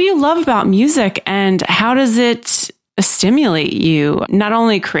what do you love about music and how does it stimulate you, not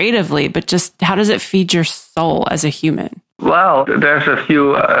only creatively, but just how does it feed your soul as a human? Well, there's a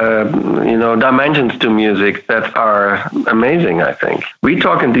few, dimensions to music that are amazing, I think. We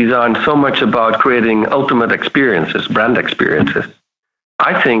talk in design so much about creating ultimate experiences, brand experiences.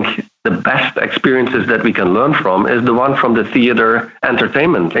 I think the best experiences that we can learn from is the one from the theater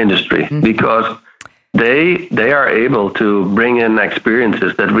entertainment industry, because they are able to bring in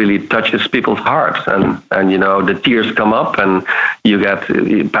experiences that really touches people's hearts, and the tears come up and you get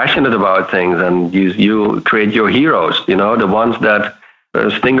passionate about things, and you create your heroes, the ones that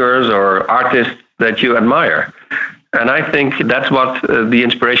singers or artists that you admire. And I think that's what the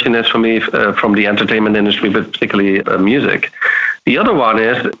inspiration is for me from the entertainment industry, but particularly music. The other one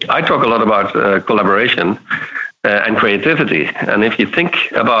is I talk a lot about collaboration and creativity. And if you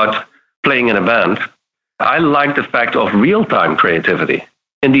think about playing in a band, I like the fact of real-time creativity.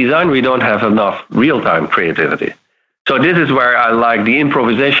 In design, we don't have enough real-time creativity. So this is where I like the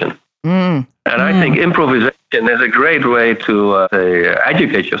improvisation. And I think improvisation is a great way to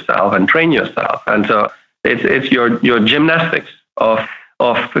educate yourself and train yourself. And so it's your gymnastics of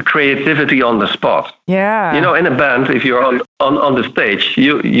creativity on the spot. Yeah. In a band, if you're on the stage,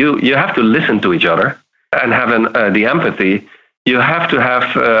 you have to listen to each other and have the empathy. You have to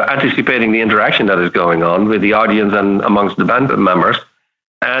have anticipating the interaction that is going on with the audience and amongst the band members.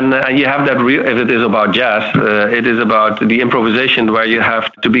 And you have that, if it is about jazz, it is about the improvisation where you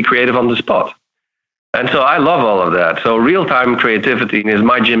have to be creative on the spot. And so I love all of that. So real-time creativity is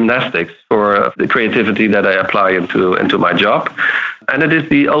my gymnastics for the creativity that I apply into my job. And it is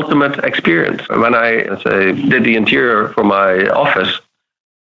the ultimate experience. When I did the interior for my office,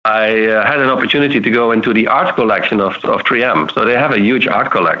 I had an opportunity to go into the art collection of 3M. So they have a huge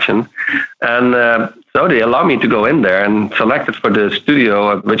art collection. And so they allow me to go in there and select it for the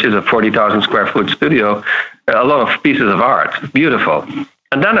studio, which is a 40,000 square foot studio, a lot of pieces of art. Beautiful.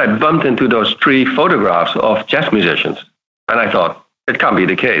 And then I bumped into those 3 photographs of jazz musicians. And I thought, it can't be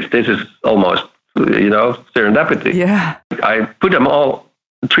the case. This is almost, serendipity. Yeah. I put them all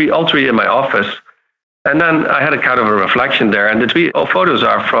three in my office. And then I had a kind of a reflection there. And the 3 photos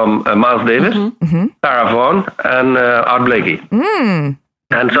are from Miles Davis, Sarah Vaughan, and Art Blakey.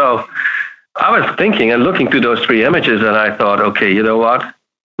 And so I was thinking and looking to those 3 images, and I thought, okay, you know what?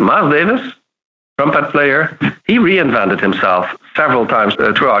 Miles Davis, trumpet player, he reinvented himself several times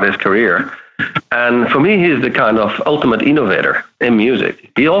throughout his career. And for me, he's the kind of ultimate innovator in music.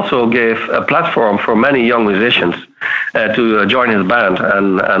 He also gave a platform for many young musicians to join his band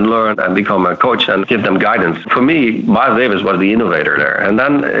and learn and become a coach and give them guidance. For me, Miles Davis was the innovator there. And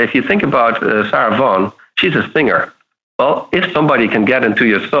then if you think about Sarah Vaughan, she's a singer. Well, if somebody can get into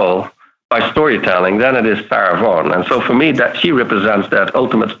your soul by storytelling, then it is Sarah Vaughan. And so for me, that she represents that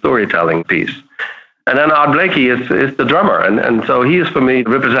ultimate storytelling piece. And then Art Blakey is the drummer. And so he is, for me,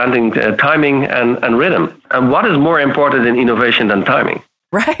 representing timing and rhythm. And what is more important in innovation than timing?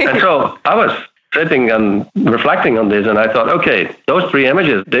 Right. And so I was sitting and reflecting on this, and I thought, okay, those 3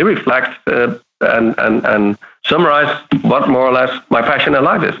 images, they reflect and summarize what more or less my passion in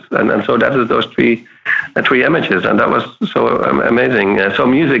life is. And so that is those three images. And that was so amazing. So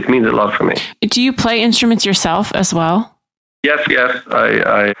music means a lot for me. Do you play instruments yourself as well? Yes.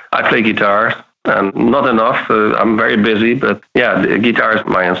 I play guitar. And not enough. I'm very busy, but yeah, the guitar is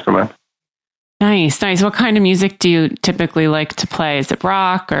my instrument. Nice. What kind of music do you typically like to play? Is it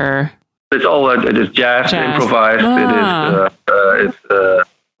rock or? It is jazz. Improvised.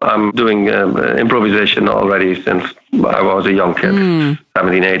 I'm doing improvisation already since I was a young kid,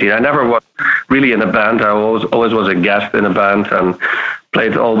 17, 18. I never was really in a band. I always was a guest in a band and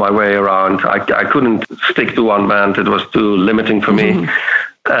played all my way around. I couldn't stick to one band. It was too limiting for me.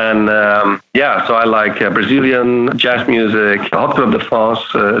 And so I like Brazilian jazz music, Hot Club de France.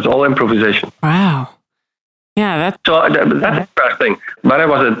 It's all improvisation. Wow. Yeah, that's interesting. When I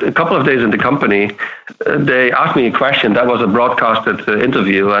was a couple of days in the company, they asked me a question. That was a broadcasted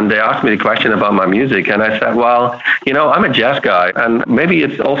interview, and they asked me a question about my music. And I said, well, I'm a jazz guy, and maybe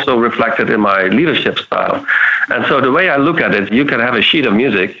it's also reflected in my leadership style. And so the way I look at it, you can have a sheet of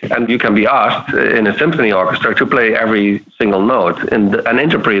music, and you can be asked in a symphony orchestra to play every single note and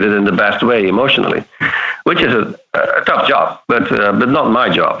interpret it in the best way emotionally, which is a tough job, but not my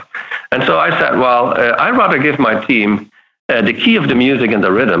job. And so I said, well, I'd rather give my team the key of the music and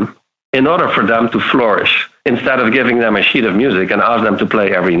the rhythm in order for them to flourish, instead of giving them a sheet of music and ask them to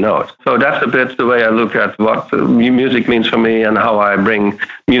play every note. So that's a bit the way I look at what music means for me and how I bring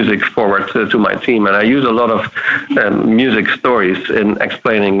music forward to my team. And I use a lot of music stories in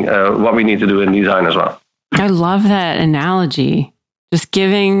explaining what we need to do in design as well. I love that analogy. Just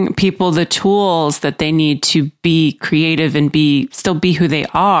giving people the tools that they need to be creative and still be who they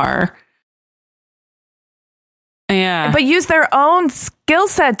are. Yeah. But use their own skill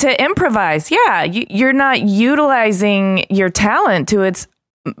set to improvise. Yeah. You're not utilizing your talent to its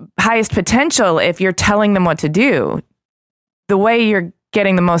highest potential if you're telling them what to do. The way you're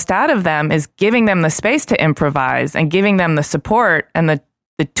getting the most out of them is giving them the space to improvise and giving them the support and the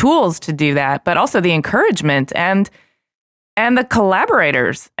tools to do that, but also the encouragement and the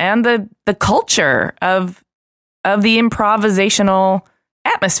collaborators and the culture of the improvisational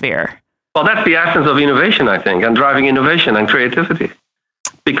atmosphere. Well, that's the essence of innovation, I think, and driving innovation and creativity.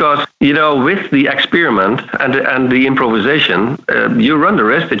 Because, with the experiment and the improvisation, you run the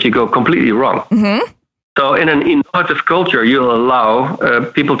risk that you go completely wrong. Mm-hmm. So in an innovative culture, you'll allow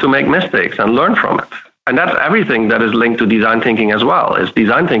people to make mistakes and learn from it. And that's everything that is linked to design thinking as well.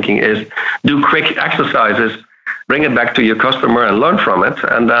 Design thinking is do quick exercises, bring it back to your customer and learn from it,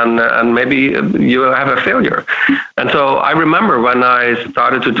 and then maybe you have a failure. And so I remember when I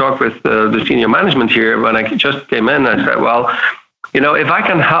started to talk with the senior management here, when I just came in, I said, well, if I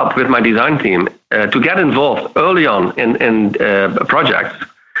can help with my design team to get involved early on in projects,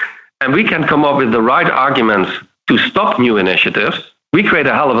 and we can come up with the right arguments to stop new initiatives, we create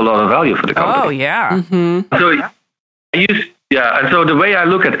a hell of a lot of value for the company. Oh, yeah. Mm-hmm. So and so the way I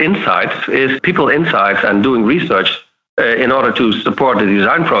look at insights is people insights and doing research in order to support the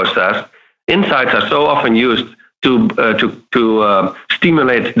design process. Insights are so often used to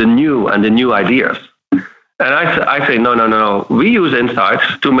stimulate the new ideas. And I say, no. We use insights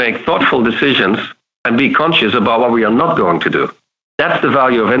to make thoughtful decisions and be conscious about what we are not going to do. That's the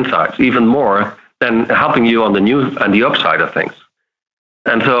value of insights, even more than helping you on the new and the upside of things.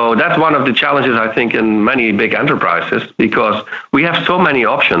 And so that's one of the challenges, I think, in many big enterprises, because we have so many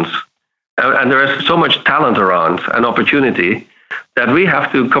options and there is so much talent around and opportunity that we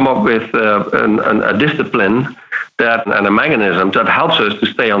have to come up with a discipline and a mechanism that helps us to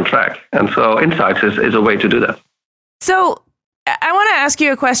stay on track. And so insights is a way to do that. So I want to ask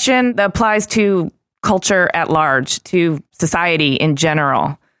you a question that applies to culture at large, to society in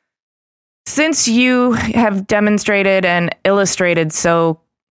general. Since you have demonstrated and illustrated so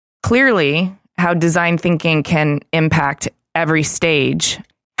clearly how design thinking can impact every stage,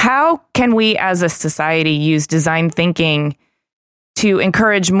 how can we as a society use design thinking to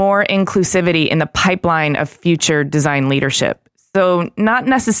encourage more inclusivity in the pipeline of future design leadership? So not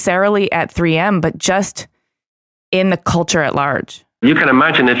necessarily at 3M, but just in the culture at large. You can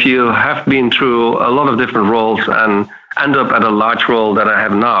imagine if you have been through a lot of different roles and end up at a large role that I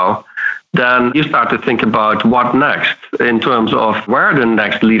have now, then you start to think about what next in terms of where are the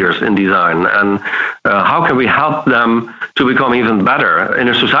next leaders in design and how can we help them to become even better in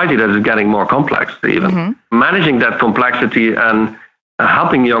a society that is getting more complex even. Mm-hmm. Managing that complexity and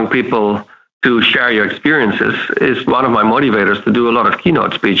helping young people to share your experiences is one of my motivators to do a lot of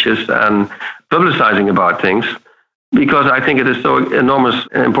keynote speeches and publicizing about things, because I think it is so enormous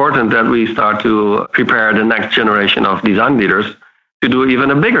important that we start to prepare the next generation of design leaders to do even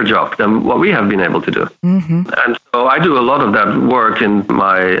a bigger job than what we have been able to do. Mm-hmm. And so I do a lot of that work in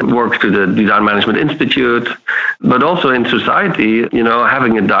my work to the Design Management Institute, but also in society,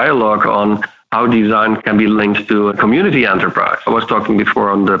 having a dialogue on how design can be linked to a community enterprise. I was talking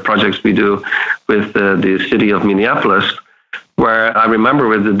before on the projects we do with the city of Minneapolis, where I remember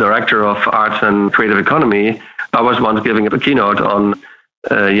with the director of arts and creative economy, I was once giving a keynote on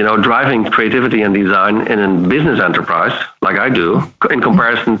driving creativity and design in a business enterprise, like I do, in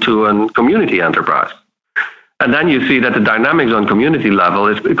comparison to a community enterprise. And then you see that the dynamics on community level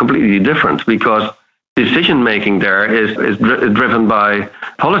is completely different, because decision-making there is driven by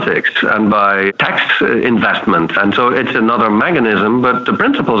politics and by tax investment. And so it's another mechanism, but the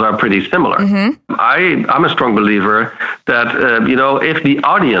principles are pretty similar. Mm-hmm. I'm a strong believer that, if the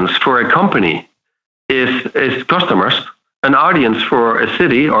audience for a company is customers, an audience for a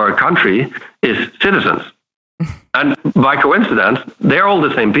city or a country is citizens. And by coincidence, they're all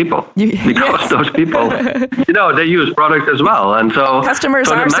the same people because those people, they use products as well. And so customers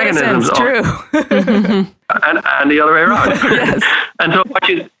are citizens, true. and the other way around. Yes. And so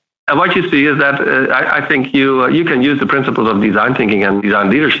what you see is that I think you can use the principles of design thinking and design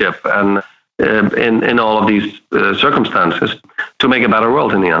leadership and in all of these circumstances to make a better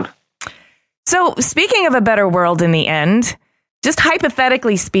world in the end. So speaking of a better world in the end, just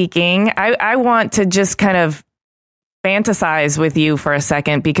hypothetically speaking, I want to just kind of fantasize with you for a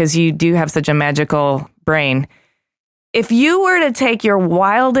second because you do have such a magical brain. If you were to take your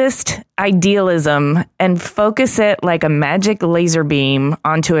wildest idealism and focus it like a magic laser beam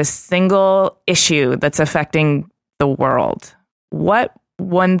onto a single issue that's affecting the world, what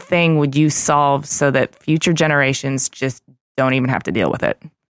one thing would you solve so that future generations just don't even have to deal with it?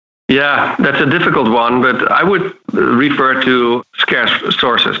 Yeah, that's a difficult one, but I would refer to scarce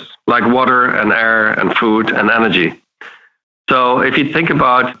sources like water and air and food and energy. So if you think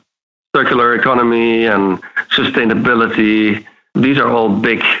about circular economy and sustainability, these are all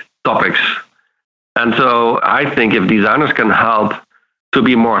big topics. And so I think if designers can help to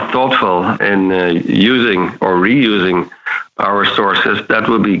be more thoughtful in using or reusing our sources, that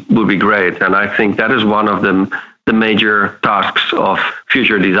would be great. And I think that is one of the major tasks of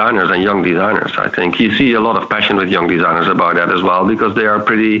future designers and young designers. I think you see a lot of passion with young designers about that as well, because they are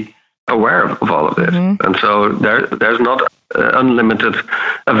pretty aware of all of this. Mm-hmm. And so there's not unlimited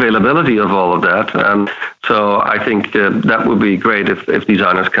availability of all of that. And so I think that would be great if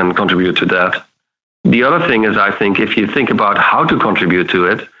designers can contribute to that. The other thing is, I think if you think about how to contribute to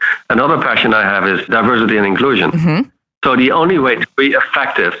it, another passion I have is diversity and inclusion. Mm-hmm. So the only way to be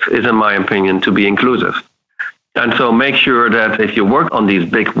effective is, in my opinion, to be inclusive. And so make sure that if you work on these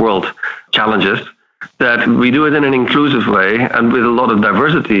big world challenges, that we do it in an inclusive way and with a lot of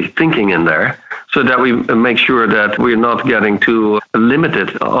diversity thinking in there, so that we make sure that we're not getting too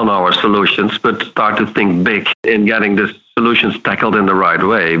limited on our solutions, but start to think big in getting the solutions tackled in the right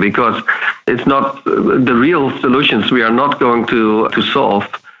way. Because it's not the real solutions we are not going to solve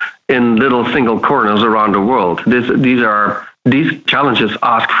in little single corners around the world. These challenges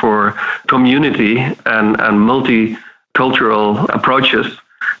ask for community and multicultural approaches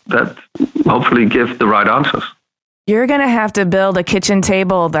that hopefully give the right answers. You're going to have to build a kitchen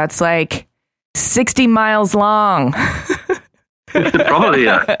table that's like 60 miles long. Probably,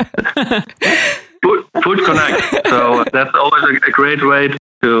 yeah. Food Connect. So that's always a great way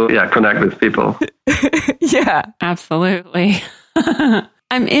to connect with people. Yeah, absolutely.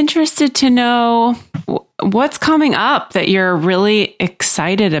 I'm interested to know what's coming up that you're really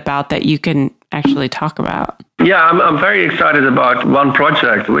excited about that you can actually talk about. Yeah, I'm very excited about one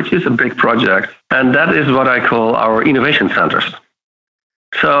project, which is a big project, and that is what I call our innovation centers.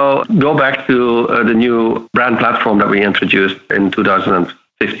 So go back to the new brand platform that we introduced in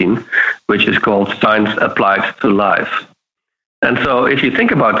 2015, which is called Science Applied to Life. And so if you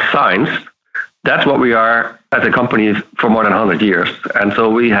think about science, that's what we are as a company for more than 100 years. And so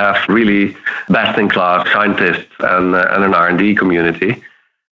we have really best-in-class scientists and an R&D community.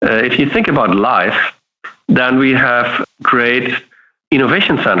 If you think about life, then we have great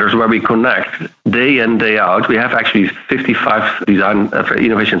innovation centers where we connect day in, day out. We have actually 55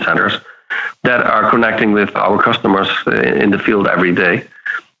 innovation centers that are connecting with our customers in the field every day.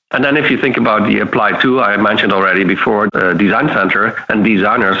 And then if you think about the Apply To, I mentioned already before, the design center, and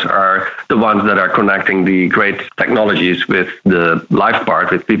designers are the ones that are connecting the great technologies with the life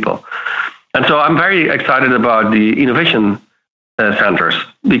part with people. And so I'm very excited about the innovation centers,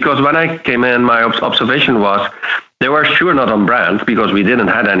 because when I came in, my observation was they were sure not on brand because we didn't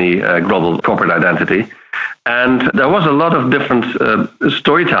have any global corporate identity. And there was a lot of different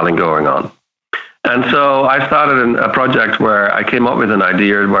storytelling going on. And so I started a project where I came up with an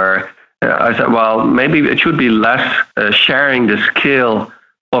idea where I said, well, maybe it should be less sharing the scale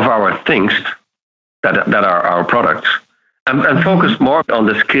of our things that are our products and focus more on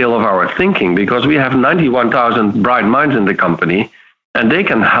the scale of our thinking, because we have 91,000 bright minds in the company, and they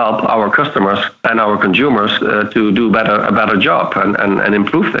can help our customers and our consumers to do a better job and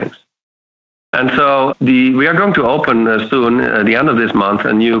improve things. And so we are going to open soon, at the end of this month,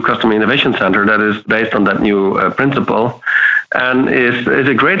 a new customer innovation center that is based on that new principle, and is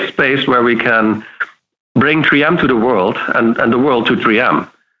a great space where we can bring 3M to the world and the world to 3M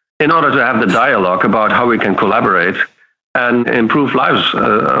in order to have the dialogue about how we can collaborate and improve lives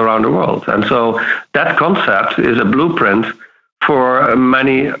around the world. And so that concept is a blueprint for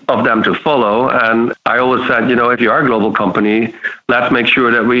many of them to follow. And I always said, if you are a global company, let's make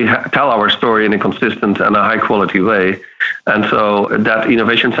sure that we tell our story in a consistent and a high quality way. And so that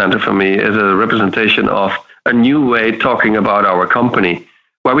Innovation Center for me is a representation of a new way talking about our company,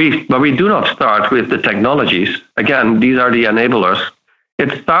 where we do not start with the technologies. Again, these are the enablers.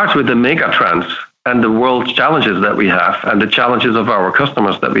 It starts with the mega trends and the world's challenges that we have and the challenges of our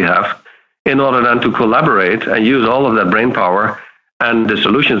customers that we have, in order then to collaborate and use all of that brain power and the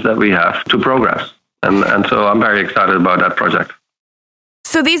solutions that we have to progress. And so I'm very excited about that project.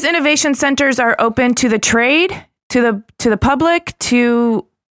 So these innovation centers are open to the trade, to the public,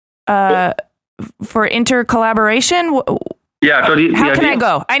 for inter-collaboration? Yeah. So how can I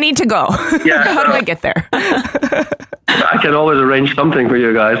go? I need to go. Yeah, how do I get there? I can always arrange something for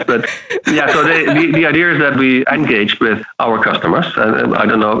you guys, but yeah. So the idea is that we engage with our customers. And I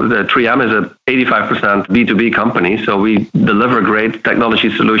don't know, the 3M is a 85% B2B company, so we deliver great technology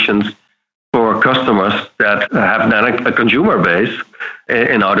solutions for customers that have then a consumer base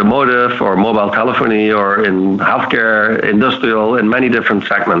in automotive or mobile telephony or in healthcare, industrial, in many different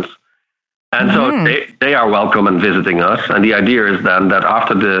segments. And so they are welcome and visiting us. And the idea is then that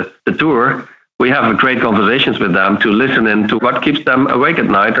after the tour, we have great conversations with them to listen in to what keeps them awake at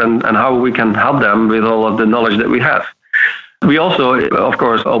night and how we can help them with all of the knowledge that we have. We also, of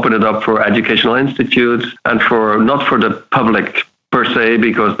course, open it up for educational institutes and not for the public per se,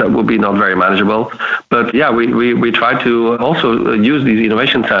 because that would be not very manageable. But yeah, we try to also use these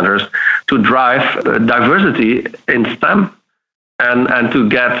innovation centers to drive diversity in STEM. And to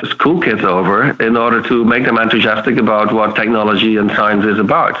get school kids over in order to make them enthusiastic about what technology and science is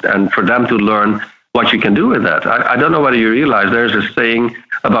about, and for them to learn what you can do with that. I don't know whether you realize there's a saying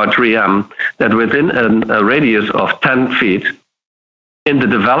about 3M that within a radius of 10 feet in the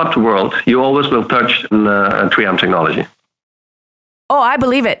developed world, you always will touch 3M technology. Oh, I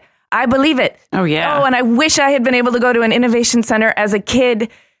believe it. Oh, yeah. Oh, and I wish I had been able to go to an innovation center as a kid.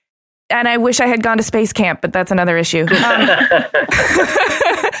 And I wish I had gone to space camp, but that's another issue. I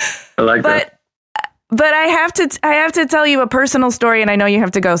like that. But I have to tell you a personal story, and I know you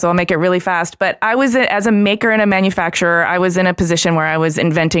have to go, so I'll make it really fast. But I was, as a maker and a manufacturer, I was in a position where I was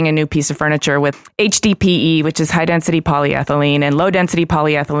inventing a new piece of furniture with HDPE, which is high density polyethylene, and low density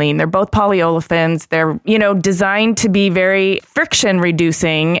polyethylene. They're both polyolefins. They're, designed to be very friction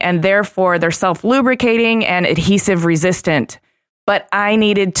reducing, and therefore they're self lubricating and adhesive resistant. But I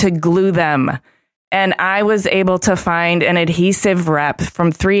needed to glue them. And I was able to find an adhesive rep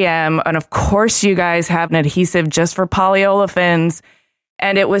from 3M. And of course, you guys have an adhesive just for polyolefins.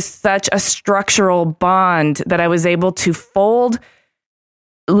 And it was such a structural bond that I was able to fold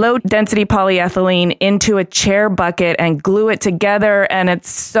low density polyethylene into a chair bucket and glue it together. And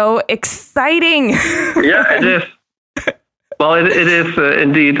it's so exciting. Yeah, it is. Well, it is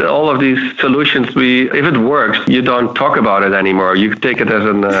indeed all of these solutions. If it works, you don't talk about it anymore. You take it as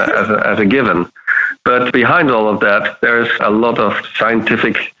a given. But behind all of that, there's a lot of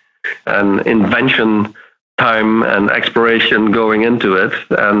scientific and invention time and exploration going into it.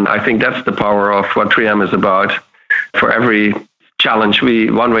 And I think that's the power of what 3M is about. For every challenge,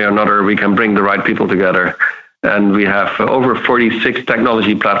 one way or another, we can bring the right people together. And we have over 46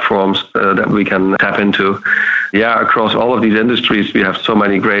 technology platforms that we can tap into. Yeah, across all of these industries, we have so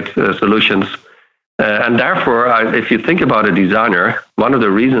many great solutions. And therefore, if you think about a designer, one of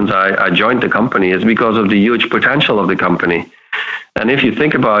the reasons I joined the company is because of the huge potential of the company. And if you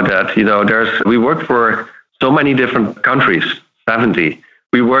think about that, we work for so many different countries, 70.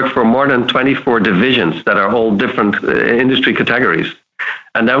 We work for more than 24 divisions that are all different industry categories.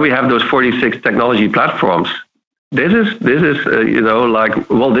 And then we have those 46 technology platforms. This is like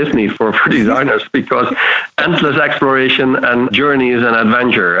Walt Disney for designers, because endless exploration and journeys and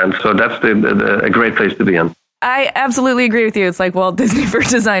adventure. And so that's a great place to be in. I absolutely agree with you. It's like Walt Disney for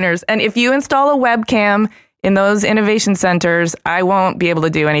designers. And if you install a webcam in those innovation centers, I won't be able to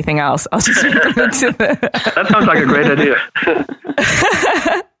do anything else. I'll just That sounds like a great idea.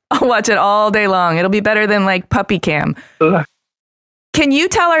 I'll watch it all day long. It'll be better than like Puppy Cam. Can you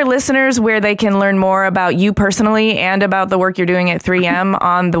tell our listeners where they can learn more about you personally and about the work you're doing at 3M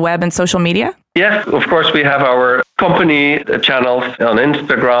on the web and social media? Yes, of course, we have our company channels on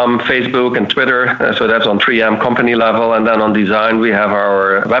Instagram, Facebook, and Twitter. So that's on 3M company level. And then on design, we have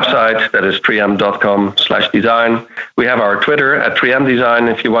our website that is 3m.com/design. We have our Twitter at 3M Design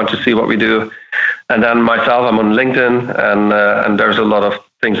if you want to see what we do. And then myself, I'm on LinkedIn, and there's a lot of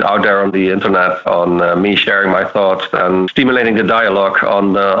things out there on the internet on me sharing my thoughts and stimulating the dialogue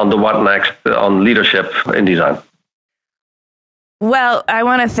on the what next on leadership in design. Well, I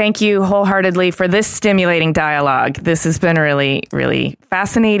want to thank you wholeheartedly for this stimulating dialogue. This has been really, really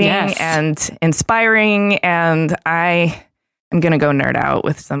fascinating and inspiring, and I am going to go nerd out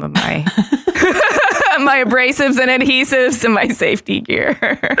with some of my my abrasives and adhesives and my safety gear.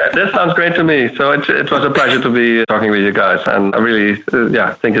 This sounds great to me. So it was a pleasure to be talking with you guys, and I really,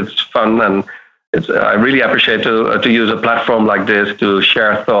 think it's fun, and I really appreciate to use a platform like this to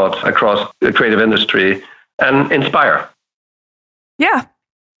share thoughts across the creative industry and inspire. Yeah.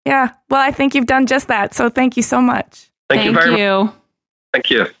 Well, I think you've done just that. So thank you so much. Thank you very much.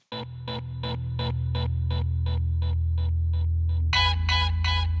 Thank you.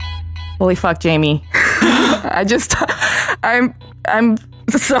 Holy fuck, Jamie. I'm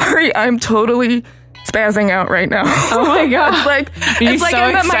sorry. I'm totally spazzing out right now. Oh my God. It's like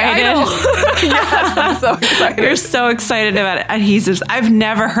I'm excited. Yes, I'm so excited. You're so excited about adhesives. I've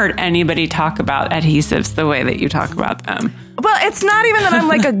never heard anybody talk about adhesives the way that you talk about them. Well, it's not even that I'm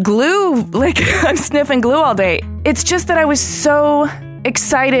like a glue, like I'm sniffing glue all day. It's just that I was so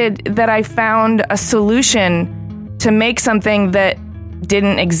excited that I found a solution to make something that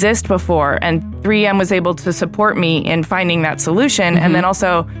didn't exist before. And 3M was able to support me in finding that solution. Mm-hmm. And then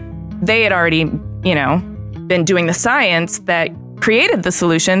also they had already, been doing the science that created the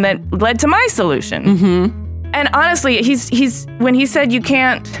solution that led to my solution. Mm-hmm. And honestly, he's when he said you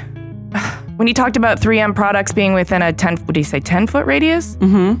can't, when he talked about 3M products being within a 10-foot radius?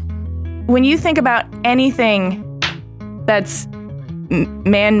 Mm-hmm. When you think about anything that's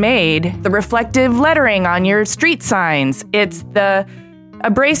man-made, the reflective lettering on your street signs, it's the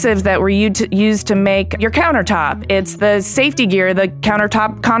abrasives that were used to make your countertop, it's the safety gear the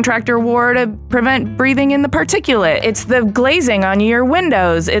countertop contractor wore to prevent breathing in the particulate, it's the glazing on your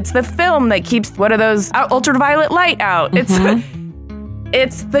windows, it's the film that keeps those ultraviolet light out, mm-hmm.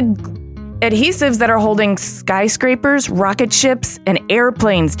 it's the adhesives that are holding skyscrapers, rocket ships, and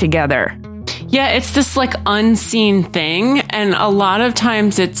airplanes together. Yeah, it's this unseen thing, and a lot of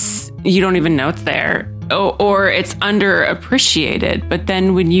times you don't even know it's there. Or it's underappreciated. But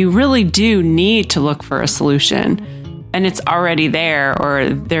then when you really do need to look for a solution and it's already there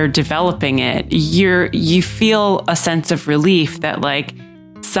or they're developing it, you feel a sense of relief that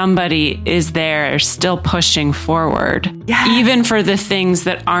somebody is there still pushing forward. Yes. Even for the things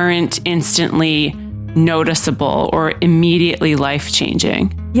that aren't instantly noticeable or immediately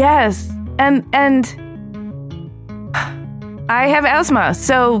life-changing. Yes. And I have asthma,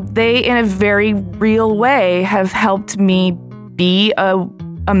 so they, in a very real way, have helped me be a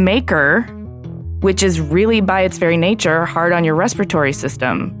maker, which is really, by its very nature, hard on your respiratory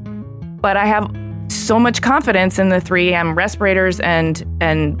system. But I have so much confidence in the 3M respirators and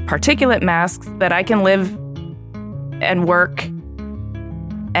particulate masks that I can live and work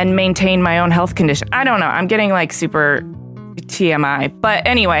and maintain my own health condition. I don't know. I'm getting super TMI. But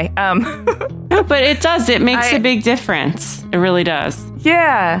anyway, but it does. It makes a big difference. It really does.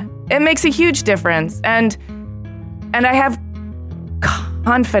 Yeah, it makes a huge difference. And I have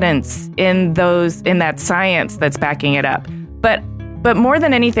confidence in that science that's backing it up. But more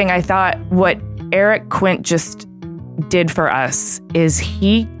than anything, I thought what Eric Quint just did for us is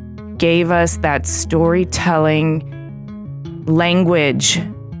he gave us that storytelling language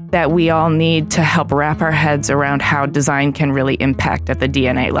that we all need to help wrap our heads around how design can really impact at the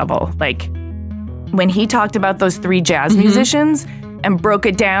DNA level. When he talked about those 3 jazz mm-hmm. musicians and broke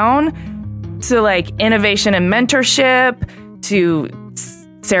it down to innovation and mentorship, to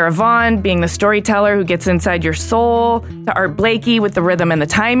Sarah Vaughan being the storyteller who gets inside your soul, to Art Blakey with the rhythm and the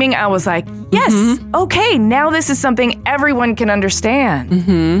timing, I was like, yes, mm-hmm. okay, now this is something everyone can understand.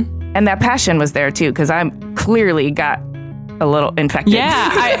 Mm-hmm. And that passion was there too, because I'm clearly got a little infected. Yeah,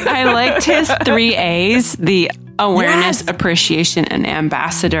 I liked his 3 A's, the awareness, yes. appreciation, and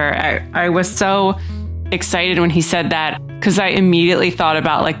ambassador. I was so excited when he said that because I immediately thought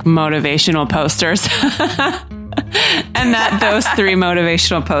about motivational posters and that those 3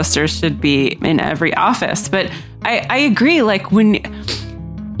 motivational posters should be in every office. But I agree.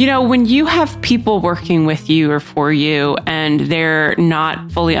 When you have people working with you or for you and they're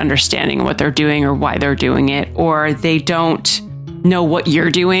not fully understanding what they're doing or why they're doing it, or they don't know what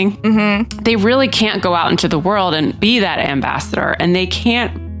you're doing, mm-hmm. they really can't go out into the world and be that ambassador, and they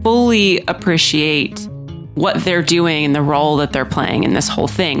can't fully appreciate what they're doing and the role that they're playing in this whole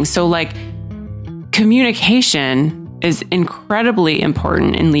thing. So communication is incredibly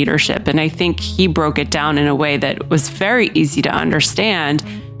important in leadership. And I think he broke it down in a way that was very easy to understand.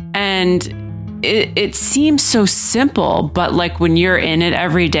 And it seems so simple, but when you're in it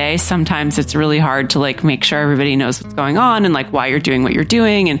every day, sometimes it's really hard to make sure everybody knows what's going on and why you're doing what you're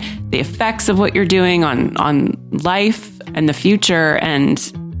doing and the effects of what you're doing on life. and the future. And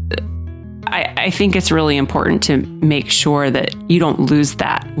I think it's really important to make sure that you don't lose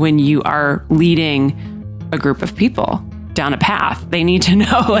that when you are leading a group of people down a path. They need to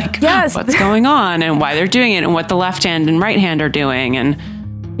know what's going on and why they're doing it and what the left hand and right hand are doing. And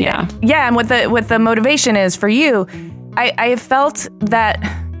and what the motivation is for you. I have felt that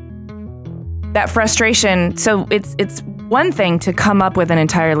frustration. So it's one thing to come up with an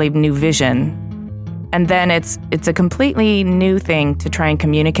entirely new vision, and then it's a completely new thing to try and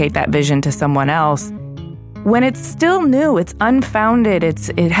communicate that vision to someone else. When it's still new, it's unfounded,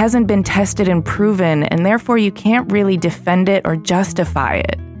 it hasn't been tested and proven, and therefore you can't really defend it or justify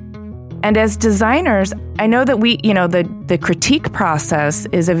it. And as designers, I know that the critique process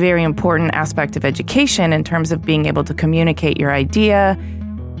is a very important aspect of education in terms of being able to communicate your idea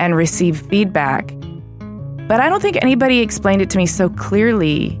and receive feedback. But I don't think anybody explained it to me so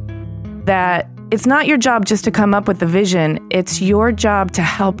clearly that it's not your job just to come up with the vision. It's your job to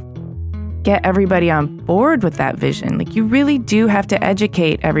help get everybody on board with that vision. You really do have to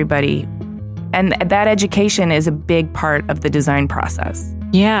educate everybody. And that education is a big part of the design process.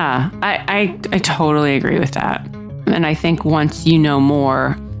 Yeah, I totally agree with that. And I think once you know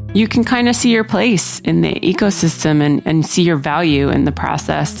more, you can kind of see your place in the ecosystem and see your value in the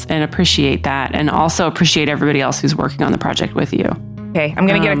process and appreciate that, and also appreciate everybody else who's working on the project with you. Okay, I'm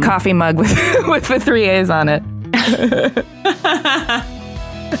going to get a coffee mug with the 3 A's on it.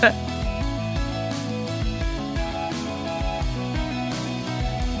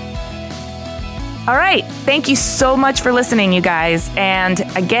 All right. Thank you so much for listening, you guys. And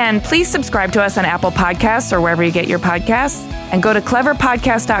again, please subscribe to us on Apple Podcasts or wherever you get your podcasts. And go to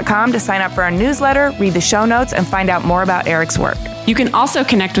cleverpodcast.com to sign up for our newsletter, read the show notes, and find out more about Eric's work. You can also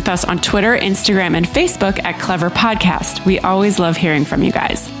connect with us on Twitter, Instagram, and Facebook at Clever Podcast. We always love hearing from you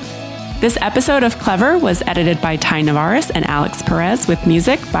guys. This episode of Clever was edited by Ty Navarez and Alex Perez with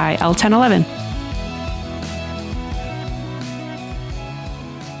music by L1011.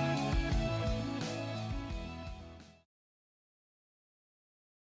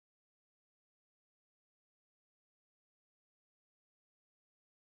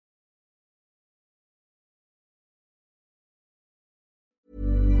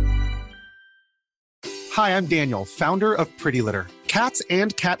 Hi, I'm Daniel, founder of Pretty Litter. Cats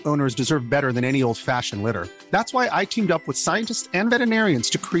and cat owners deserve better than any old-fashioned litter. That's why I teamed up with scientists and veterinarians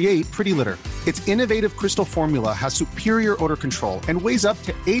to create Pretty Litter. Its innovative crystal formula has superior odor control and weighs up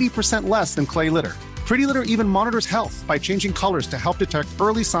to 80% less than clay litter. Pretty Litter even monitors health by changing colors to help detect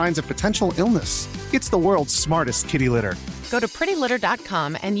early signs of potential illness. It's the world's smartest kitty litter. Go to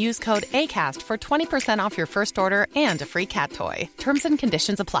prettylitter.com and use code ACAST for 20% off your first order and a free cat toy. Terms and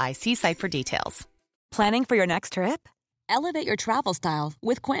conditions apply. See site for details. Planning for your next trip? Elevate your travel style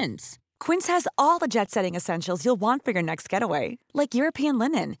with Quince. Quince has all the jet-setting essentials you'll want for your next getaway, like European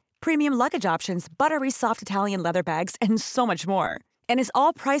linen, premium luggage options, buttery soft Italian leather bags, and so much more. And is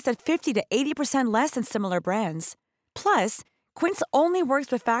all priced at 50 to 80% less than similar brands. Plus, Quince only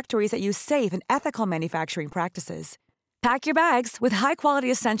works with factories that use safe and ethical manufacturing practices. Pack your bags with high-quality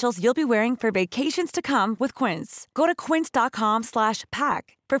essentials you'll be wearing for vacations to come with Quince. Go to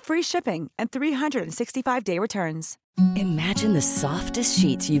quince.com/pack for free shipping and 365-day returns. Imagine the softest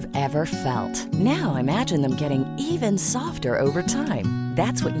sheets you've ever felt. Now imagine them getting even softer over time.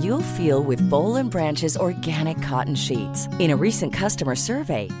 That's what you'll feel with Boll & Branch's organic cotton sheets. In a recent customer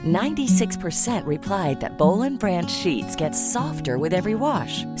survey, 96% replied that Boll & Branch sheets get softer with every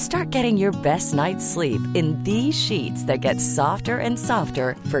wash. Start getting your best night's sleep in these sheets that get softer and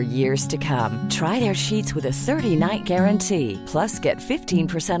softer for years to come. Try their sheets with a 30-night guarantee. Plus, get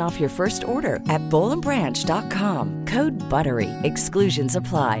 15% off your first order at bollandbranch.com. Code BUTTERY. Exclusions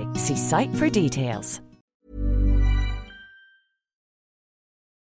apply. See site for details.